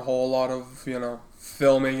doing a whole lot of,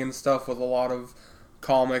 filming and stuff with a lot of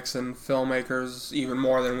comics and filmmakers, even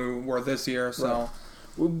more than we were this year, so... Right.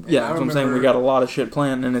 Yeah, that's what I'm saying. We got a lot of shit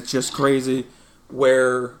planned, and it's just crazy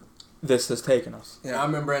where this has taken us. yeah. I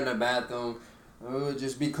remember in the bathroom, we would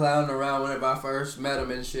just be clowning around whenever I first met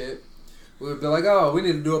him and shit. We would be like, oh, we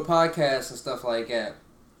need to do a podcast and stuff like that.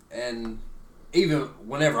 And even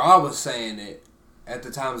whenever I was saying it, at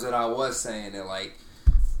the times that I was saying it,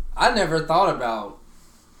 I never thought about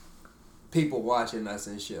people watching us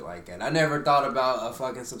and shit like that. I never thought about a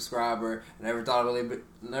fucking subscriber. I never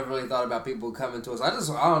really thought about people coming to us. I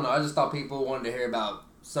don't know. I just thought people wanted to hear about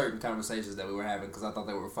certain conversations that we were having because I thought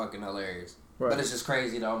they were fucking hilarious. Right. But it's just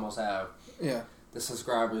crazy to almost have the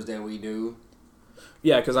subscribers that we do.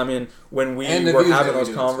 Yeah, because, when we And the were views having that we those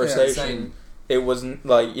do. conversations, Yeah, same. it wasn't,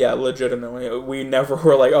 legitimately. We never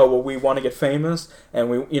were well, we want to get famous,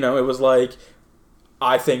 and it was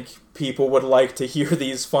I think people would like to hear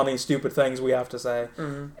these funny, stupid things we have to say.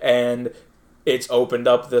 Mm-hmm. And it's opened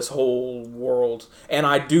up this whole world. And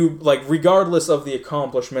I do, regardless of the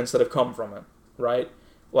accomplishments that have come from it, right?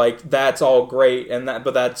 That's all great,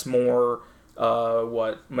 but that's more,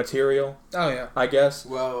 material, Oh, yeah. I guess.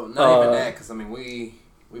 Well, not even that, because,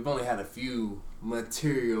 we've only had a few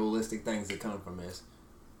materialistic things that come from this.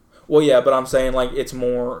 Well, yeah, but I'm saying, it's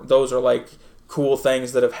more, those are, cool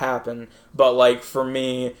things that have happened, but, for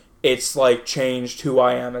me, it's, changed who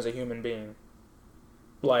I am as a human being.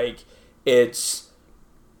 It's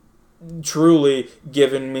truly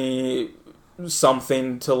given me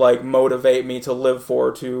something to, motivate me to live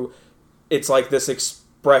for, it's, this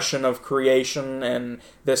expression of creation, and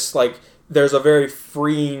this, there's a very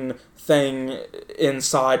freeing thing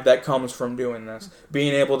inside that comes from doing this.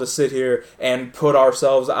 Being able to sit here and put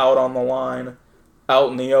ourselves out on the line,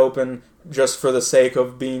 out in the open, just for the sake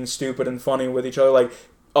of being stupid and funny with each other. Like,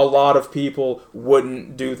 a lot of people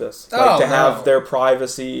wouldn't do this. Like, to have their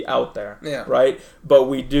privacy out there. Yeah. Right? But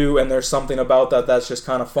we do, and there's something about that that's just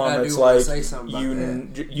kind of fun. It's like,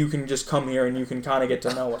 you can just come here and you can kind of get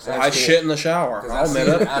to know us. I shit in the shower. I'll admit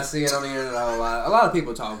it. I see it on the internet a lot. A lot of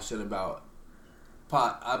people talk shit about a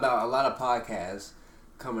lot of podcasts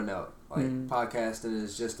coming up. Like, podcasting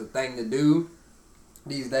is just a thing to do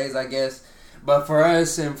these days, I guess. But for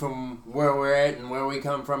us, and from where we're at and where we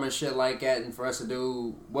come from and shit like that, and for us to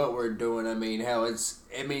do what we're doing, I mean, hell,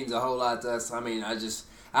 it means a whole lot to us. I mean, I just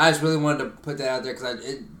really wanted to put that out there because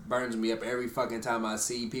it burns me up every fucking time I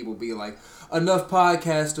see people be like, enough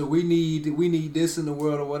podcaster, we need this in the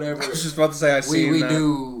world or whatever. I was just about to say, we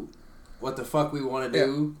do what the fuck we want to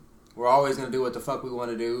do. Yeah. We're always going to do what the fuck we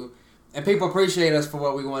want to do. And people appreciate us for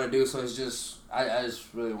what we want to do, so it's just, I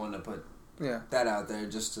just really wanted to put that out there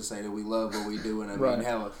just to say that we love what we do. And I mean,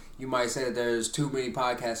 hell, you might say that there's too many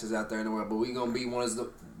podcasters out there in the world, but we're gonna be one of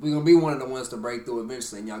the ones to break through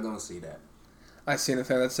eventually, and y'all gonna see that. I seen a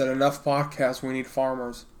thing that said, enough podcasts, we need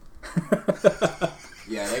farmers.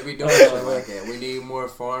 Yeah, they be doing something like that. We need more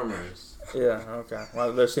farmers. Yeah, okay.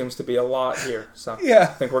 Well, there seems to be a lot here, so I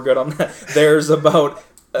think we're good on that. There's about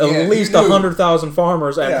at least 100,000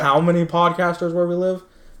 farmers, and how many podcasters where we live?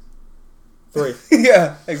 3.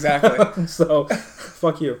 Yeah, exactly. So,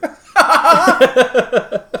 fuck you.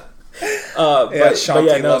 But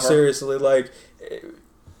seriously, like,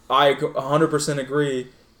 I 100% agree,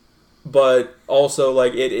 but also,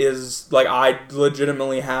 like, it is, like, I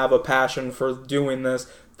legitimately have a passion for doing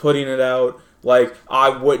this, putting it out. Like, I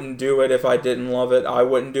wouldn't do it if I didn't love it. I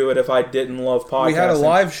wouldn't do it if I didn't love podcasting. We had a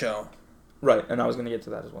live show. Right, and I was going to get to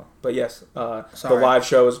that as well. But yes, the live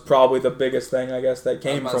show is probably the biggest thing, I guess, that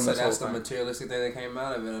came from this whole That's the thing. materialistic thing that came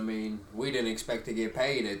out of it. I mean, we didn't expect to get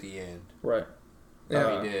paid at the end. Right.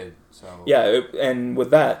 Yeah, we did. So and with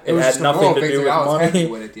that, it had nothing to do with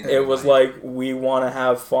money. It was like, we want to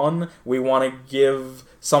have fun. We want to give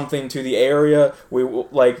something to the area. We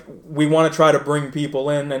want to try to bring people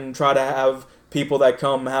in and try to have people that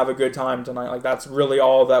come have a good time tonight. Like, that's really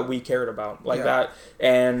all that we cared about. Like that.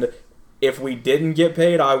 And if we didn't get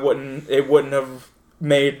paid, it wouldn't have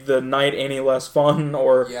made the night any less fun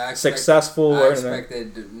or successful or anything. I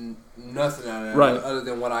expected nothing out of it other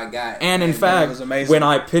than what I got. And in fact, when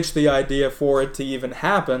I pitched the idea for it to even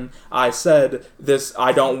happen, I said,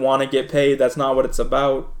 I don't want to get paid. That's not what it's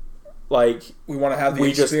about. Like, we want to have the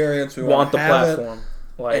experience. We want the platform.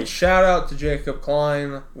 Like, and shout out to Jacob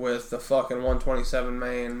Klein with the fucking 127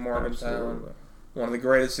 Main, Morgantown. One of the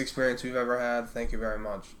greatest experiences we've ever had. Thank you very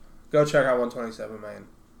much. Go check out 127 Main.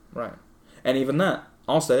 Right. And even that,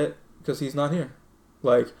 I'll say it, because he's not here.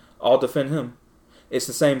 Like, I'll defend him. It's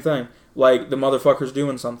the same thing. Like, the motherfucker's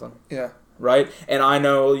doing something. Yeah. Right? And I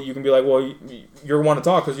know you can be like, well, you're one to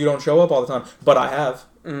talk because you don't show up all the time. But I have.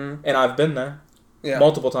 Mm-hmm. And I've been there. Yeah.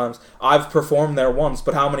 Multiple times. I've performed there once,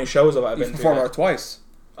 but how many shows have I been to? You've performed there twice.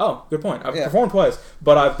 Oh, good point. I've performed twice.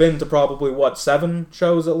 But I've been to probably, 7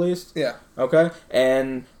 shows at least? Yeah. Okay?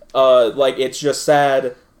 And, it's just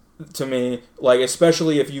sad to me, like,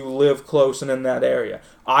 especially if you live close and in that area.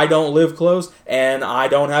 I don't live close, and I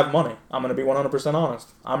don't have money. I'm going to be 100% honest.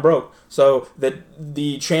 I'm broke. So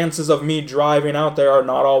the chances of me driving out there are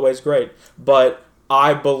not always great. But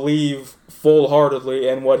I believe full-heartedly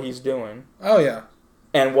in what he's doing. Oh, yeah.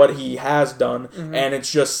 And what he has done. Mm-hmm. And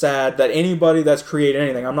it's just sad that anybody that's created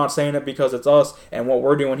anything, I'm not saying it because it's us and what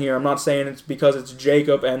we're doing here. I'm not saying it's because it's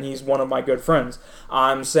Jacob and he's one of my good friends.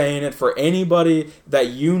 I'm saying it for anybody that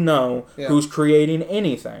you know who's creating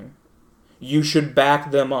anything. You should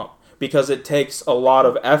back them up. Because it takes a lot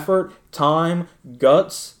of effort, time,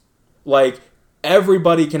 guts. Like,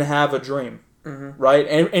 everybody can have a dream. Mm-hmm. Right?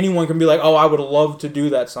 And anyone can be like, oh, I would love to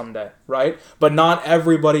do that someday, right? But not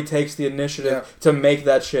everybody takes the initiative to make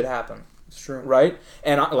that shit happen. It's true. Right?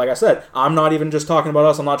 And like I said, I'm not even just talking about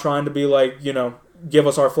us. I'm not trying to be like, give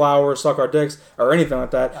us our flowers, suck our dicks, or anything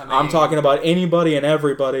like that. I'm talking about anybody and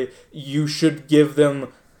everybody. You should give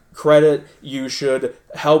them credit. You should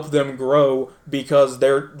help them grow because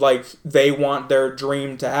they want their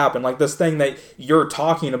dream to happen. Like this thing that you're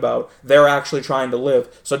talking about, they're actually trying to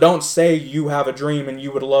live. So don't say you have a dream and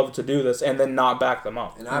you would love to do this and then not back them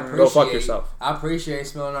up. And go fuck yourself. I appreciate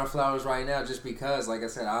smelling our flowers right now just because, like I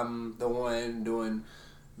said, I'm the one doing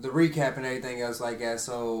the recap and everything else like that.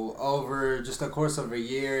 So over just the course of a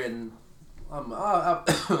year, and I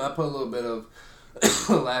put a little bit of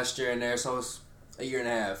last year in there, so it's a year and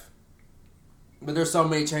a half. But there's so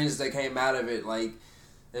many changes that came out of it. Like,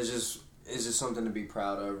 it's just something to be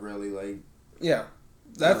proud of, really. Like, yeah,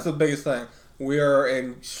 that's the biggest thing. We are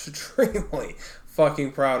extremely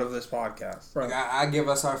fucking proud of this podcast. Like, I give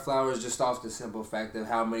us our flowers just off the simple fact of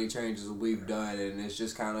how many changes we've done, and it's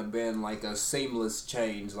just kind of been like a seamless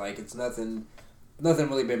change. Like, it's nothing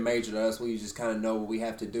really been major to us. We just kind of know what we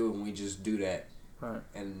have to do, and we just do that. Right.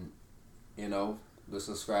 And, you know, the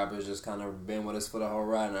subscribers just kind of been with us for the whole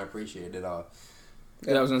ride, and I appreciate it all.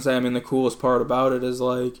 Yeah, I was gonna say, I mean, the coolest part about it is,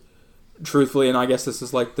 like, truthfully, and I guess this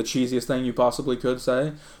is, like, the cheesiest thing you possibly could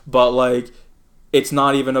say, but, like, it's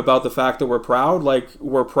not even about the fact that we're proud. Like,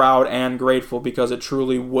 we're proud and grateful because it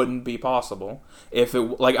truly wouldn't be possible if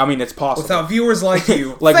it, like, I mean, it's possible. Without viewers like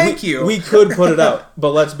you, like, thank you. We could put it out, but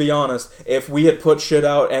let's be honest. If we had put shit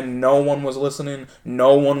out and no one was listening,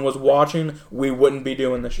 no one was watching, we wouldn't be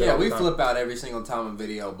doing the show. Yeah, we flip out every single time a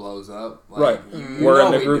video blows up. Like, right. We're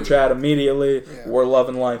in the group chat immediately. Yeah. We're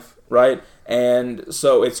loving life, right? And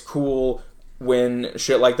so it's cool when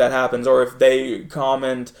shit like that happens, or if they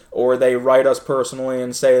comment or they write us personally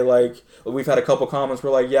and say, like, we've had a couple comments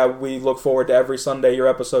where, like, yeah, we look forward to every Sunday your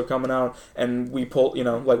episode coming out, and we pull, you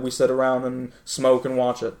know, like, we sit around and smoke and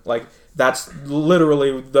watch it. Like, that's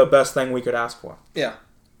literally the best thing we could ask for. Yeah.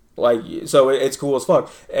 Like, so it's cool as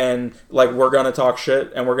fuck. And, like, we're gonna talk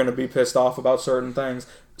shit and we're gonna be pissed off about certain things.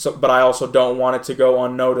 So, but I also don't want it to go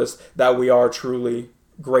unnoticed that we are truly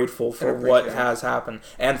grateful for what has happened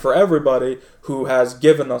and for everybody who has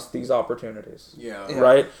given us these opportunities. Yeah.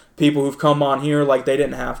 Right? People who've come on here like they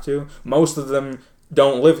didn't have to. Most of them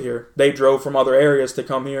don't live here. They drove from other areas to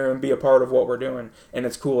come here and be a part of what we're doing, and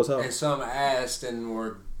it's cool as hell. And some asked and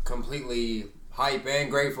were completely hype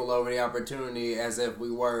and grateful over the opportunity as if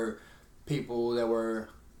we were people that were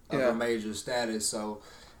of a major status. So,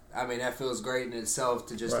 I mean, that feels great in itself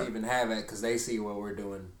to just even have it because they see what we're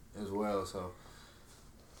doing as well. So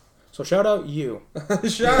shout out you.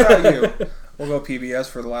 Shout out you. We'll go PBS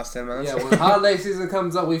for the last 10 minutes. Yeah, when holiday season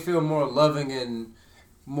comes up, we feel more loving and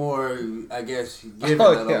more, I guess, giving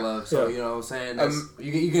love. So, you know what I'm saying? That's,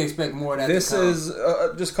 you can expect more of that this to come. Is,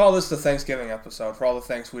 just call this the Thanksgiving episode for all the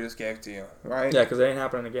thanks we just gave to you, right? Yeah, because it ain't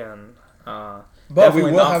happening again. But we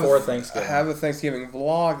will not for Thanksgiving. have a Thanksgiving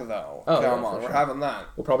vlog, though. Oh, Come yeah, on, we're sure. having that.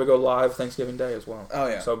 We'll probably go live Thanksgiving Day as well. Oh,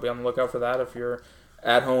 yeah. So be on the lookout for that if you're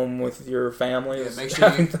at home with your family. Yeah, make sure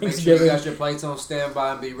you got your plates on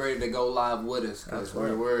standby and be ready to go live with us because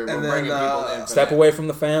we're bringing people in. Step away from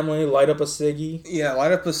the family, light up a ciggy. Yeah,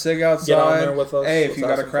 light up a cig outside. Get on there with us. Hey, if you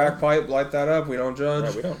got a crack pipe, light that up. We don't judge.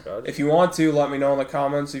 Yeah, we don't judge. If you want to, let me know in the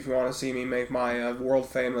comments if you want to see me make my world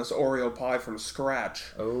famous Oreo pie from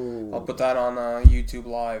scratch. Oh, I'll put that on YouTube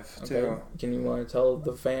Live too. Can you tell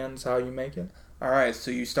the fans how you make it? Alright, so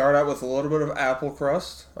you start out with a little bit of apple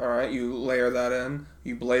crust. Alright, you layer that in.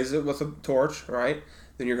 You blaze it with a torch, right?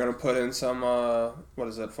 Then you're going to put in some, the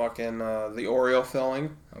Oreo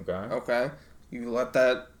filling. Okay. You let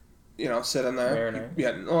that, sit in there.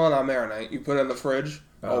 Marinate. Not marinate. You put it in the fridge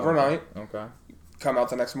overnight. Okay. Come out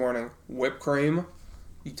the next morning. Whipped cream.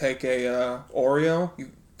 You take a Oreo. You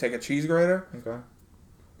take a cheese grater. Okay.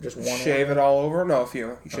 Just one. Shave it all over. No, a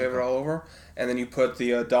few. You shave it all over. And then you put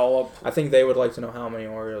the dollop. I think they would like to know how many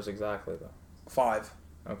Oreos exactly, though. 5.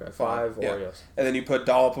 Okay, 5 Oreos. Yeah. And then you put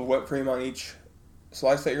dollop of whipped cream on each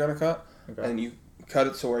slice that you're going to cut. Okay. And you cut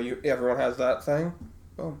it so where everyone has that thing.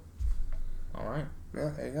 Boom. All right. Yeah,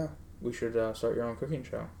 there you go. We should start your own cooking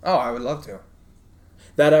show. Oh, I would love to.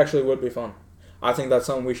 That actually would be fun. I think that's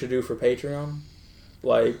something we should do for Patreon.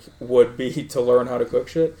 Would be to learn how to cook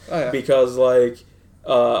shit. Oh, yeah. Because,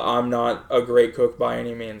 I'm not a great cook by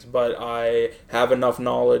any means, but I have enough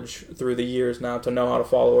knowledge through the years now to know how to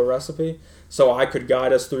follow a recipe. So I could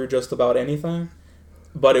guide us through just about anything,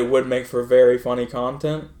 but it would make for very funny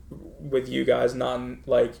content with you guys not,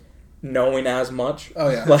 knowing as much. Oh,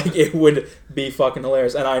 yeah. It would be fucking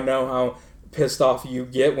hilarious. And I know how pissed off you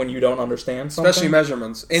get when you don't understand something. Especially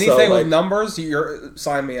measurements. Anything with numbers,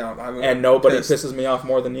 sign me up. And nobody pisses me off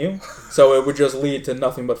more than you. So it would just lead to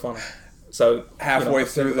nothing but fun. So halfway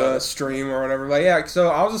through the stream or whatever, so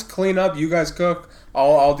I'll just clean up. You guys cook.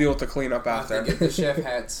 I'll deal with the cleanup after. Get the chef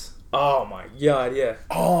hats. Oh my god, yeah.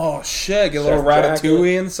 Oh shit, get a little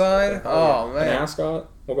ratatouille inside. Oh man, an ascot.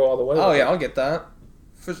 We'll go all the way. Oh yeah, I'll get that.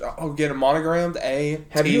 I'll get it monogrammed.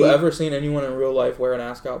 Have you ever seen anyone in real life wear an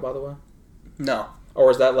ascot? By the way, no. Or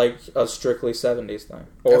is that a strictly 70s thing?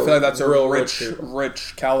 Or I feel like that's a real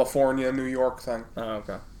rich California, New York thing. Oh,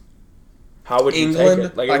 okay. How would you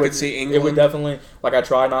England? take it? I could see England. It would definitely, I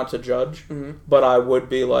try not to judge, but I would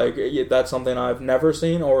be that's something I've never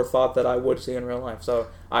seen or thought that I would see in real life. So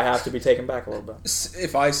I have to be taken back a little bit.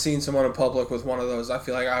 If I seen someone in public with one of those, I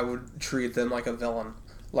feel like I would treat them like a villain.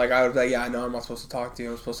 I would be like, I know I'm not supposed to talk to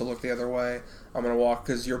you. I'm supposed to look the other way. I'm going to walk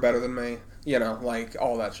because you're better than me. You know, like,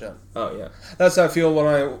 all that shit. Oh, yeah. That's how I feel when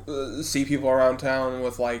I see people around town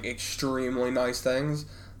with, like, extremely nice things.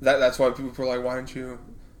 That's why people are like, why didn't you,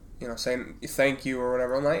 you know, say thank you or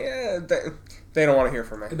whatever. I'm like, yeah, they don't want to hear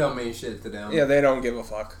from me. It don't mean shit to them. Yeah, they don't give a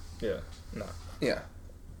fuck. Yeah. No. Yeah.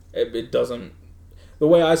 It doesn't... The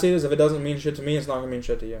way I see it is, if it doesn't mean shit to me, it's not going to mean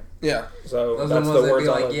shit to you. Yeah. So, those that's are the the ones words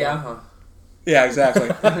that I be like, live yeah, by. huh? Yeah,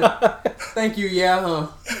 exactly. Thank you, yeah, huh?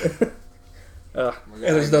 And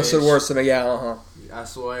there's no shit worse than a yeah, huh? I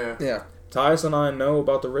swear. Yeah. Tyus and I know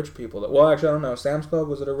about the rich people. Well, actually, I don't know. Sam's Club,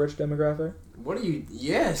 was it a rich demographic? What are you?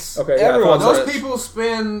 Yes. Okay, yeah, Everyone's Those rich. people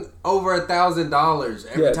spend over $1,000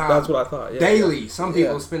 every time. That's what I thought. Yeah. Daily. Some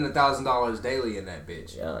people Yeah. spend $1,000 daily in that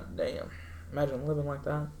bitch. Yeah, damn. Imagine living like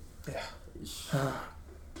that.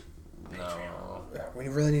 No. Yeah, we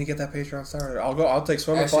really need to get that Patreon started. I'll take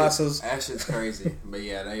swimming That classes. That shit's crazy. But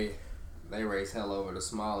yeah, they raise hell over the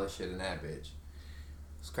smallest shit in that bitch.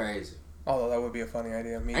 It's crazy. Although that would be a funny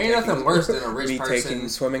idea. Ain't nothing worse than a rich me person taking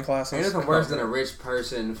swimming classes. Ain't nothing worse than a rich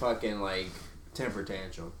person fucking like temper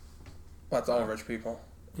tantrum. That's all rich people.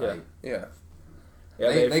 Yeah. Like, Yeah.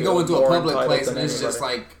 Yeah, they go feel into a more public entitled place than and it's anybody. just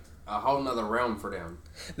like a whole nother realm for them.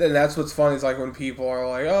 Then that's what's funny is like when people are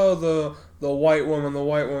like, oh, the white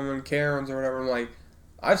woman, Karens or whatever. I'm like,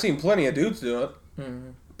 I've seen plenty of dudes do it.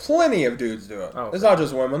 Mhm. Plenty of dudes do it. Oh, It's okay. not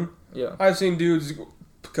just women. Yeah. I've seen dudes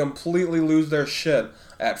completely lose their shit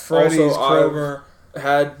at Freddy's, Also, Kroger.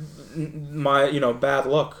 Had my, bad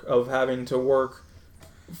luck of having to work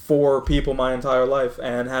for people my entire life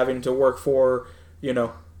and having to work for,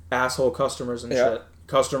 asshole customers and Yeah. shit.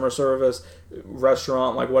 Customer service,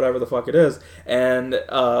 restaurant, like whatever the fuck it is. And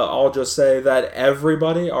I'll just say that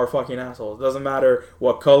everybody are fucking assholes. It doesn't matter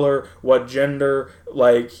what color, what gender,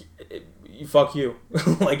 like, fuck you.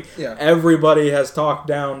 Like, Yeah. everybody has talked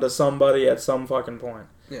down to somebody at some fucking point.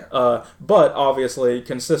 Yeah. But obviously,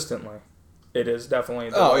 consistently, it is definitely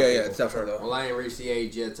the Oh, white yeah, people. it's definitely though. Well, I ain't reached the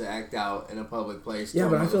age yet to act out in a public place. Yeah, to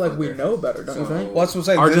a but I feel like we motherfucker. know better, don't you So- think? Well, that's what I'm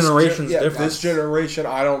saying. Our This generation's different. This generation,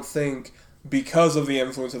 I don't think, because of the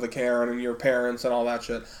influence of the Karen and your parents and all that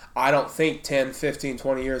shit, I don't think 10, 15,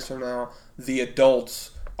 20 years from now, the adults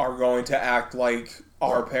are going to act like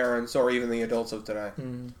our parents or even the adults of today.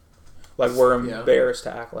 Like, we're Yeah. embarrassed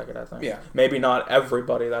to act like it, I think. Yeah. Maybe not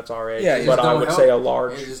everybody that's our age, Yeah, it but just I don't would help. say a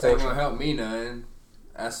large It just ain't portion. gonna help me none.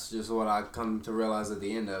 That's just what I come to realize at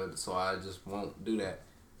the end of it. So I just won't do that.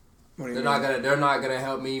 What do you They're mean? not gonna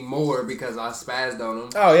help me more because I spazzed on them.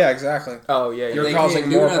 Oh, yeah, exactly. Oh, yeah. You're They causing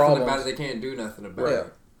can't do more nothing problems. about it. They can't do nothing about Right.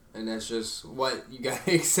 it. And that's just what you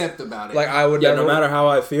gotta accept about it. Like, I would Yeah, never... no matter how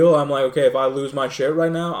I feel, I'm like, okay, if I lose my shit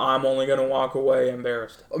right now, I'm only going to walk away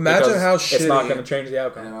embarrassed. Imagine Because how it's not shitty- going to change the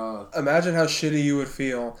outcome. At all. Imagine how shitty you would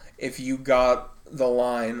feel if you got the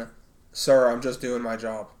line, "Sir, I'm just doing my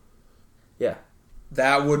job." Yeah.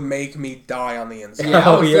 That would make me die on the inside. Yeah,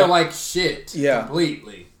 I would yeah. feel like shit. Yeah.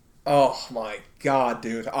 Completely. Oh my god,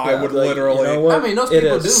 dude! I Yeah, would like, literally you know what? I mean, those It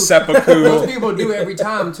people is do. seppuku. Those people do every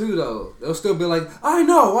time too, though. They'll still be like, "I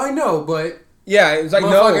know," but Yeah, it's like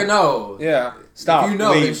motherfucker, no. no. Yeah, stop. If you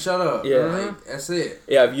know, then leave. shut up. Yeah. Like, that's it.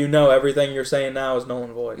 Yeah, if you know everything you're saying now is null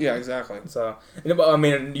and void. Yeah, exactly. So, I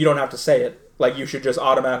mean, you don't have to say it. Like, you should just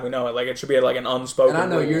automatically know it. Like, it should be like an unspoken And I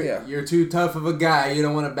know rule. Yeah. you're too tough of a guy. You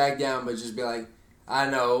don't want to back down, but just be like, "I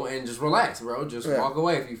know," and just relax, bro. Just Yeah. walk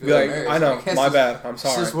away if you feel Be like, embarrassed. I know, Like, that's my just- bad. I'm It's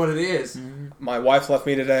sorry. just what it is. My wife left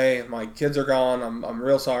me today. My kids are gone. I'm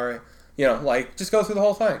real sorry. Like, just go through the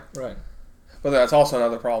whole thing. Right. But that's also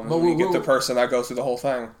another problem. But When you get we'll- the person that goes through the whole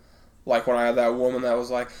thing. Like when I had that woman that was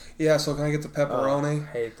like, "Yeah, so can I get the pepperoni?"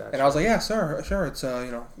 I hate that. And I was like, "Yeah, sure. It's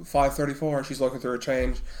 $5.34." And she's looking through her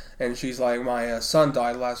change, and she's like, "My son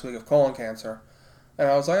died last week of colon cancer," and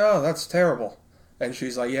I was like, "Oh, that's terrible." And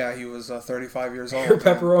she's like, "Yeah, he was 35 years old." Your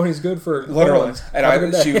pepperoni's good for Literally. colons. And Have a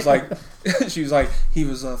good day. she was like, he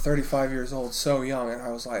was 35 years old, so young. And I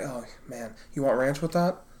was like, "Oh man, you want ranch with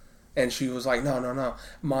that?" And she was like, no.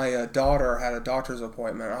 My daughter had a doctor's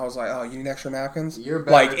appointment. I was like, "Oh, you need extra napkins?" You're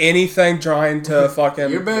better. Like anything trying to fucking.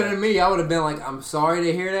 You're better than me. I would have been like, "I'm sorry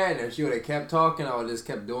to hear that," and if she would have kept talking, I would have just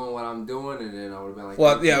kept doing what I'm doing, and then I would have been like,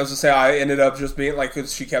 Well, yeah, I was to say I ended up just being like,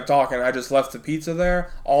 because she kept talking, I just left the pizza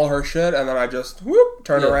there, all her shit, and then I just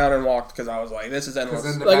turned Yeah. around and walked because I was like, "This is endless."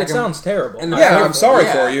 in the Like, back it of- sounds terrible. in the Yeah, back I'm of- sorry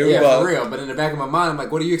yeah, for you, yeah, but- for real. But in the back of my mind, I'm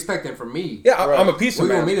like, "What are you expecting from me? Yeah, Right. I'm a pizza What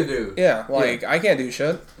do you man. want me to do? Yeah, like I can't do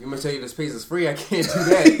shit. You gonna tell you this pizza's free? I can't do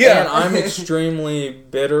that." Yeah. And I'm extremely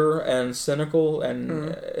bitter and cynical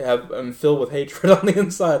and am filled with hatred on the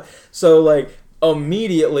inside. So, like,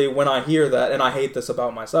 immediately when I hear that, and I hate this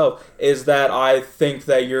about myself, is that I think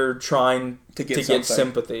that you're trying To get get something.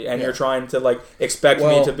 sympathy, and Yeah. you're trying to, like, expect me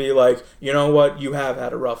Well- to be like, you know what, you have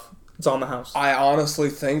had a rough It's on the house. I honestly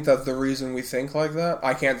think that the reason we think like that,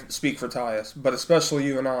 I can't speak for Tyus, but especially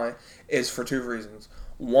you and I, is for two reasons.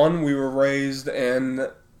 One, we were raised in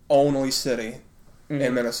Only City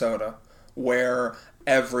in Minnesota, where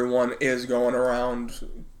everyone is going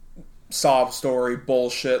around sob story,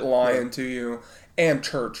 bullshit, lying to you, and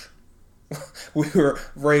church. We were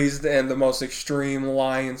raised in the most extreme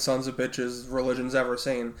lying sons of bitches religion's ever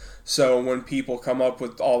seen. So when people come up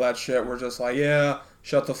with all that shit, we're just like, yeah,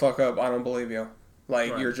 shut the fuck up. I don't believe you.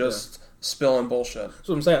 Like, you're just spilling bullshit. That's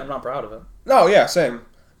what I'm saying. I'm not proud of it. No, yeah, same.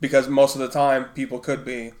 Because most of the time, people could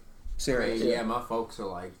be serious. Yeah, my folks are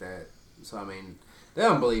like that. So, I mean, they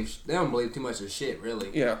don't believe too much of shit,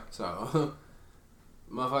 really. Yeah. So,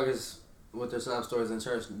 motherfuckers with their sob stories in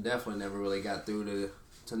church definitely never really got through to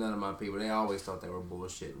none of my people. They always thought they were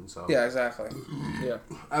bullshitting. So Yeah, exactly. Yeah.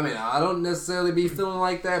 I mean, I don't necessarily be feeling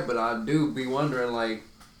like that, but I do be wondering, like,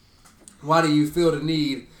 why do you feel the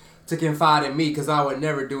need to confide in me? Because I would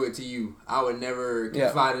never do it to you. I would never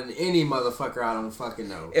confide in any motherfucker I don't fucking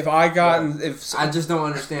know. If I got... I just don't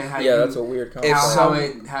understand how that's a weird concept.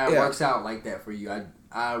 how it works out like that for you.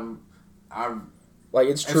 I like,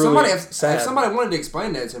 it's truly sad. If somebody wanted to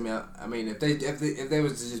explain that to me, I mean, if they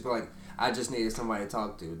was to just be like, I just needed somebody to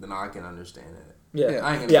talk to, then I can understand it. Yeah,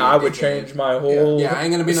 I would change my whole I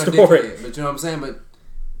ain't gonna be no story. dickhead, but you know what I'm saying? But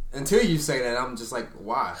until you say that, I'm just like,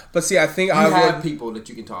 why? But see, I think you have people that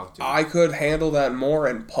you can talk to. I could handle that more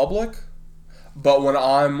in public, but when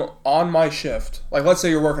I'm on my shift, like let's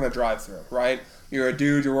say you're working a drive-thru, right? You're a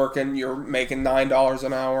dude, you're making $9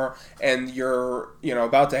 an hour, and you're,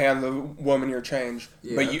 about to hand the woman your change,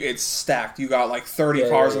 but it's stacked. You got like 30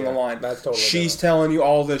 cars on the line. That's totally She's telling you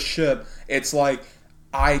all this shit. It's like,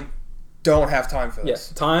 I don't have time for this.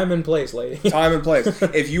 Yes, time and place, lady. Time and place.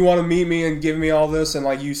 If you want to meet me and give me all this, and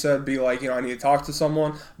like you said, be like, I need to talk to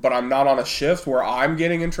someone, but I'm not on a shift where I'm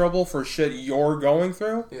getting in trouble for shit you're going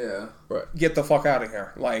through. Yeah. Right. Get the fuck out of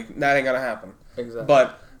here. Like, that ain't gonna happen. Exactly.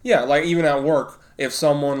 But, yeah, like, even at work, if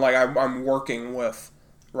someone, like, I'm working with,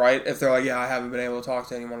 right, if they're like, yeah, I haven't been able to talk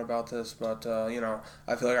to anyone about this, but, I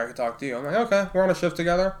feel like I could talk to you. I'm like, okay, we're on a shift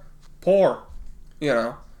together. Poor.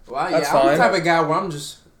 Well, that's I'm fine. the type of guy where I'm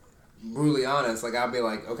just brutally honest. Like, I'll be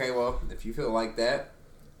like, okay, well, if you feel like that,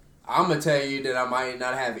 I'm going to tell you that I might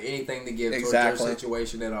not have anything to give towards your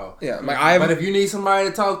situation at all. Yeah, but if you need somebody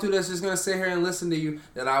to talk to that's just going to sit here and listen to you,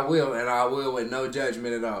 then I will, and I will with no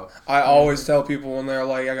judgment at all. I always tell people when they're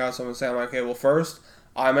like, I got something to say, I'm like, okay, well, first,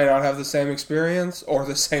 I may not have the same experience or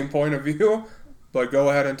the same point of view, but go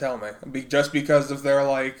ahead and tell me. Just because if they're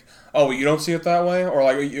like, oh, you don't see it that way, or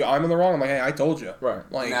like, I'm in the wrong, I'm like, hey, I told you. Right.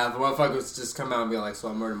 Like, now, if the motherfuckers just come out and be like, so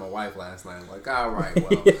I murdered my wife last night. I'm like, all right,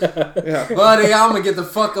 well. yeah. Buddy, I'm going to get the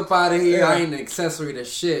fuck up out of here. Yeah. I ain't an accessory to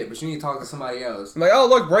shit, but you need to talk to somebody else. I'm like, oh,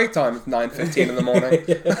 look, break time. It's 9:15 in the morning.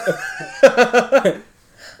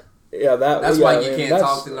 That's why you can't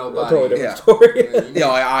talk to nobody. A totally different story.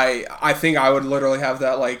 I think I would literally have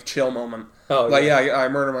that, like, chill moment. Oh, like, I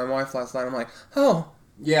murdered my wife last night. I'm like, oh.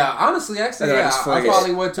 Yeah, honestly, actually, I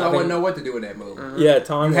probably would too. I wouldn't know what to do with that movie. Mm-hmm. Yeah,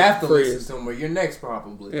 time you have to listen to him, or you're next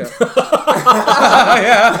probably. Yeah.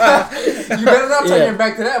 You better not turn your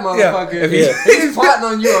back to that motherfucker. Yeah. He's plotting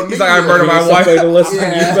on you. He's like, I murdered my wife.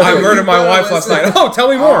 I murdered my wife last night. Oh, tell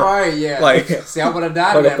me more. All right, yeah. Like, see, I would have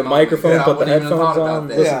died. Put up the microphone, put the headphones on,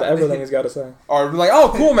 listen to everything he's got to say. Or be like,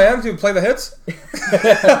 oh, cool, man, dude, play the hits.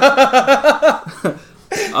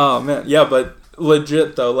 Oh man, yeah, but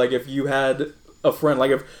legit though, like if you had a friend,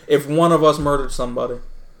 like if one of us murdered somebody,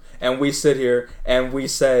 and we sit here and we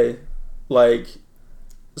say, like,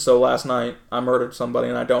 so last night I murdered somebody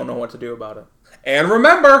and I don't know what to do about it. And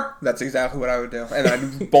remember, that's exactly what I would do, and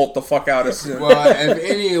I'd bolt the fuck out as soon. Well, if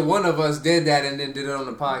any one of us did that and then did it on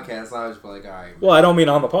the podcast, I would just be like, all right. Well, I don't mean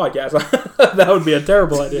on the podcast. That would be a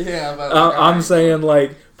terrible idea. Yeah, but I'm saying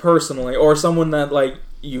like personally, or someone that like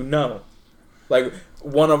like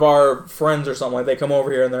one of our friends or something. Like they come over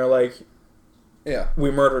here and they're like, yeah, we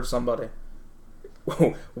murdered somebody.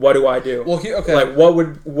 What do I do? Well, okay. Like,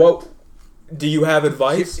 what do you have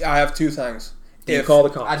advice? I have two things. Do you call the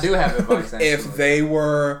cops? I do have advice, actually. If they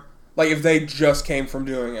were, like, if they just came from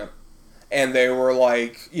doing it, and they were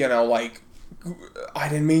like, like, I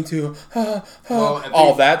didn't mean to,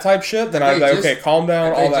 all that type shit, then I'd be like, okay, calm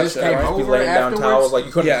down, all that shit, right? Be laying down towels, like,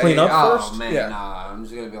 you couldn't clean up first? Oh, man, nah, I'm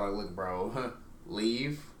just gonna be like, look, bro,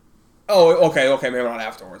 leave. Oh, okay, maybe not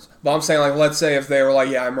afterwards. But I'm saying, like, let's say if they were like,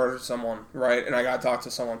 yeah, I murdered someone, right, and I got to talk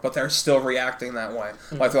to someone, but they're still reacting that way.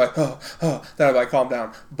 Like, they're like, then I'd be like, calm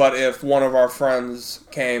down. But if one of our friends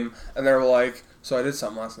came and they were like, so I did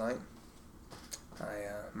something last night. I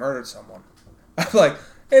murdered someone. I'd be like,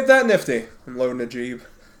 ain't that nifty? I'm loading a Jeep.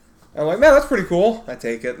 And I'm like, man, that's pretty cool. I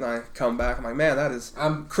take it and I come back. I'm like, man, that is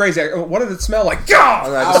crazy. What did it smell like? God!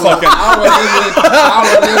 And I just fucking...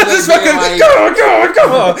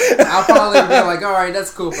 I'll probably be like, all right,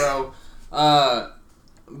 that's cool, bro.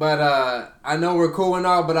 But I know we're cool and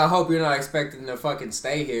all, but I hope you're not expecting to fucking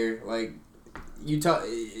stay here. Like, you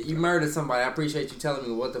murdered somebody. I appreciate you telling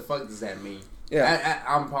me what the fuck does that mean. Yeah,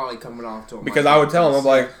 I'm probably coming off to him because I would tell him, I'm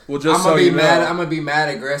like, well, just I'm gonna be mad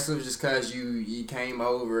aggressive just because you came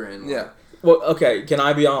over and yeah. Well, okay. Can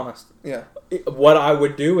I be honest? Yeah. What I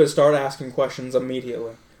would do is start asking questions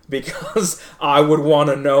immediately because I would want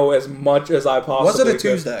to know as much as I possibly. Was it a could.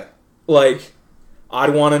 Tuesday? Like,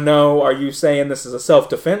 I'd want to know: are you saying this is a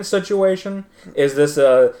self-defense situation? Is this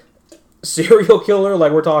a serial killer?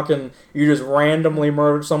 Like, we're talking, you just randomly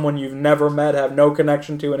murdered someone you've never met, have no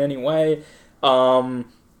connection to in any way.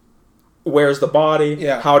 Where's the body?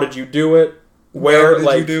 Yeah. How did you do it? Where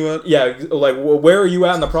did you do it? Yeah, like, where are you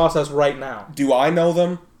at in the process right now? Do I know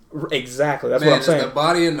them? Exactly, that's what I'm saying. Is the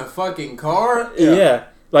body in the fucking car? Yeah.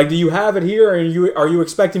 Like, do you have it here, and are you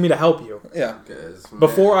expecting me to help you? Yeah.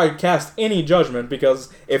 Before I cast any judgment, because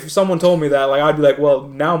if someone told me that, like, I'd be like, well,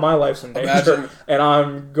 now my life's in danger, and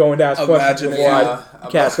I'm going to ask questions before I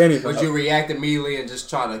cast anything. Would you react immediately and just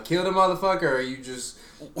try to kill the motherfucker, or are you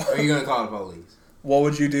going to call the police? What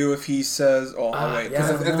would you do if he says, "Oh, wait"?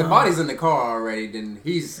 Because if the body's in the car already, then but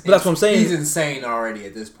that's what I'm saying. He's insane already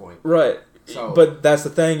at this point, right? So, but that's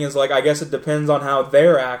the thing is, like, I guess it depends on how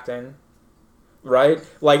they're acting, right?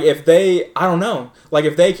 Like, if I don't know, like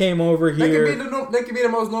if they came over here, they could be the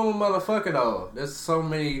most normal motherfucker though. There's so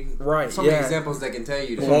many, many examples that can tell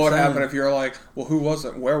you. What would happen if you're like, "Well, who was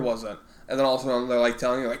it? Where was it?" And then all of a sudden they're like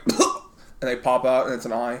telling you, like, and they pop out and it's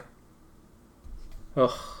an eye.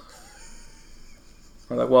 Ugh.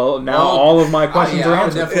 I'm like, well, now all of my questions are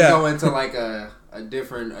answered. I would definitely go into like a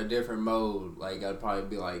different mode. Like, I'd probably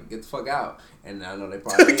be like, get the fuck out. And I know they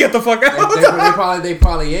probably get the fuck out. They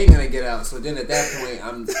probably ain't gonna get out. So then at that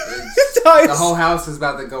point, the whole house is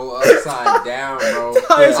about to go upside down, bro.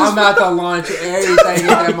 I'm about to launch everything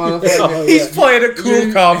at that motherfucker. He's playing a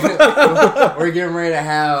cool cop. We're getting ready to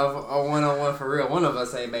have a one-on-one for real. One of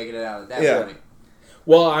us ain't making it out at that point.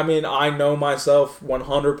 Well, I mean, I know myself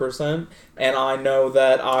 100%, and I know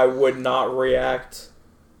that I would not react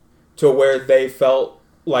to where they felt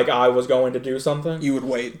like I was going to do something. You would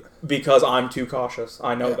wait. Because I'm too cautious.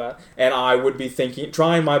 I know that. And I would be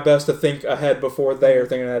trying my best to think ahead before they are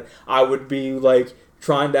thinking ahead. I would be, like,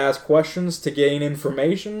 trying to ask questions to gain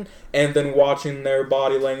information, and then watching their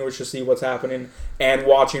body language to see what's happening, and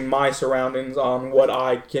watching my surroundings on what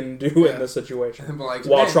I can do in this situation, like,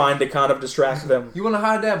 while trying to kind of distract them. You want to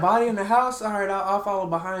hide that body in the house? All right, I'll follow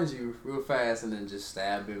behind you real fast and then just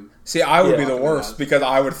stab him. See, I would be the worst because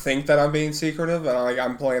I would think that I'm being secretive and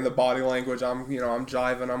I'm playing the body language. I'm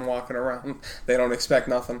jiving. I'm walking around. They don't expect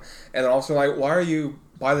nothing, and then also like, why are you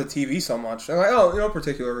by the TV so much? And I'm like, no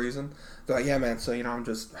particular reason. They're like, yeah, man, so, I don't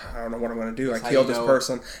know what I'm going to do. I killed this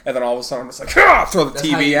person. And then all of a sudden, I'm just like, throw the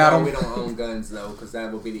TV at them. We don't own guns, though, because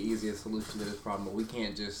that would be the easiest solution to this problem. But we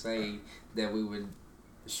can't just say that we would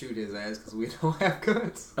shoot his ass because we don't have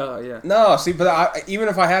guns. Oh, yeah. No, see, but even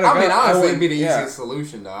if I had a gun, honestly, it'd be the easiest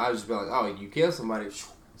solution, though. I would just be like, oh, you kill somebody.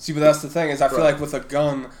 See, but that's the thing, is I feel like with a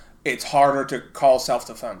gun, it's harder to call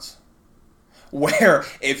self-defense. Where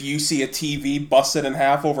if you see a TV busted in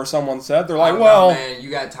half over someone's head, they're like, "Well, man, you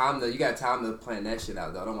got time to plan that shit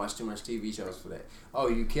out, though. Don't watch too much TV shows for that. Oh,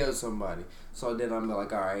 you killed somebody, so then I'm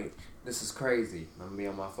like, all right, this is crazy. I'm gonna be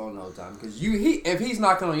on my phone the whole time because if he's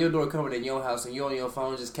knocking on your door, coming in your house, and you're on your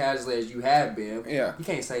phone just casually as you have been, you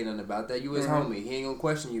can't say nothing about that. You his homie. He ain't gonna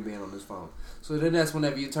question you being on his phone. So then that's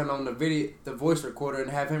whenever you turn on the voice recorder,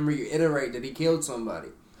 and have him reiterate that he killed somebody.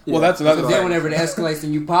 Well, that's another thing. Then whenever it escalates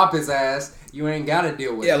and you pop his ass, you ain't got to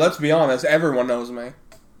deal with it. Yeah, let's be honest. Everyone knows me.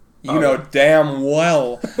 You know damn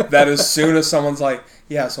well that as soon as someone's like,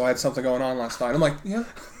 yeah, so I had something going on last night. I'm like, yeah.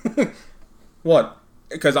 What?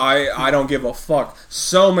 Because I don't give a fuck.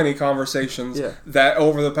 So many conversations that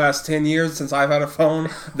over the past 10 years since I've had a phone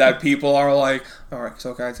that people are like, all right,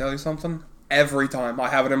 so can I tell you something? Every time. I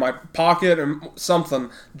have it in my pocket or something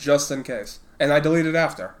just in case. And I delete it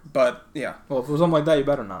after. But, yeah. Well, if it was something like that, you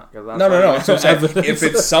better not. Cause no. So if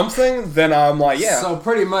it's something, then I'm like, yeah. So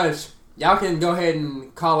pretty much, y'all can go ahead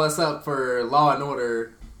and call us up for Law and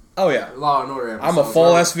Order. Oh, yeah. Law and Order episodes. I'm a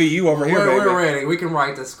full SVU over here, baby. We're ready. We can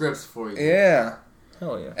write the scripts for you. Yeah.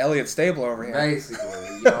 Hell yeah. Elliot Stabler over here.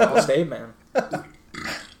 Basically. Y'all. Stay, man.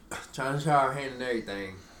 Trying to show our hand and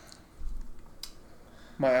everything.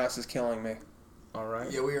 My ass is killing me. All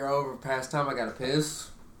right. Yeah, we are over past time. I got to piss.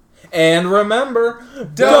 And remember,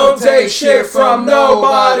 don't take shit from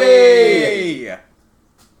nobody!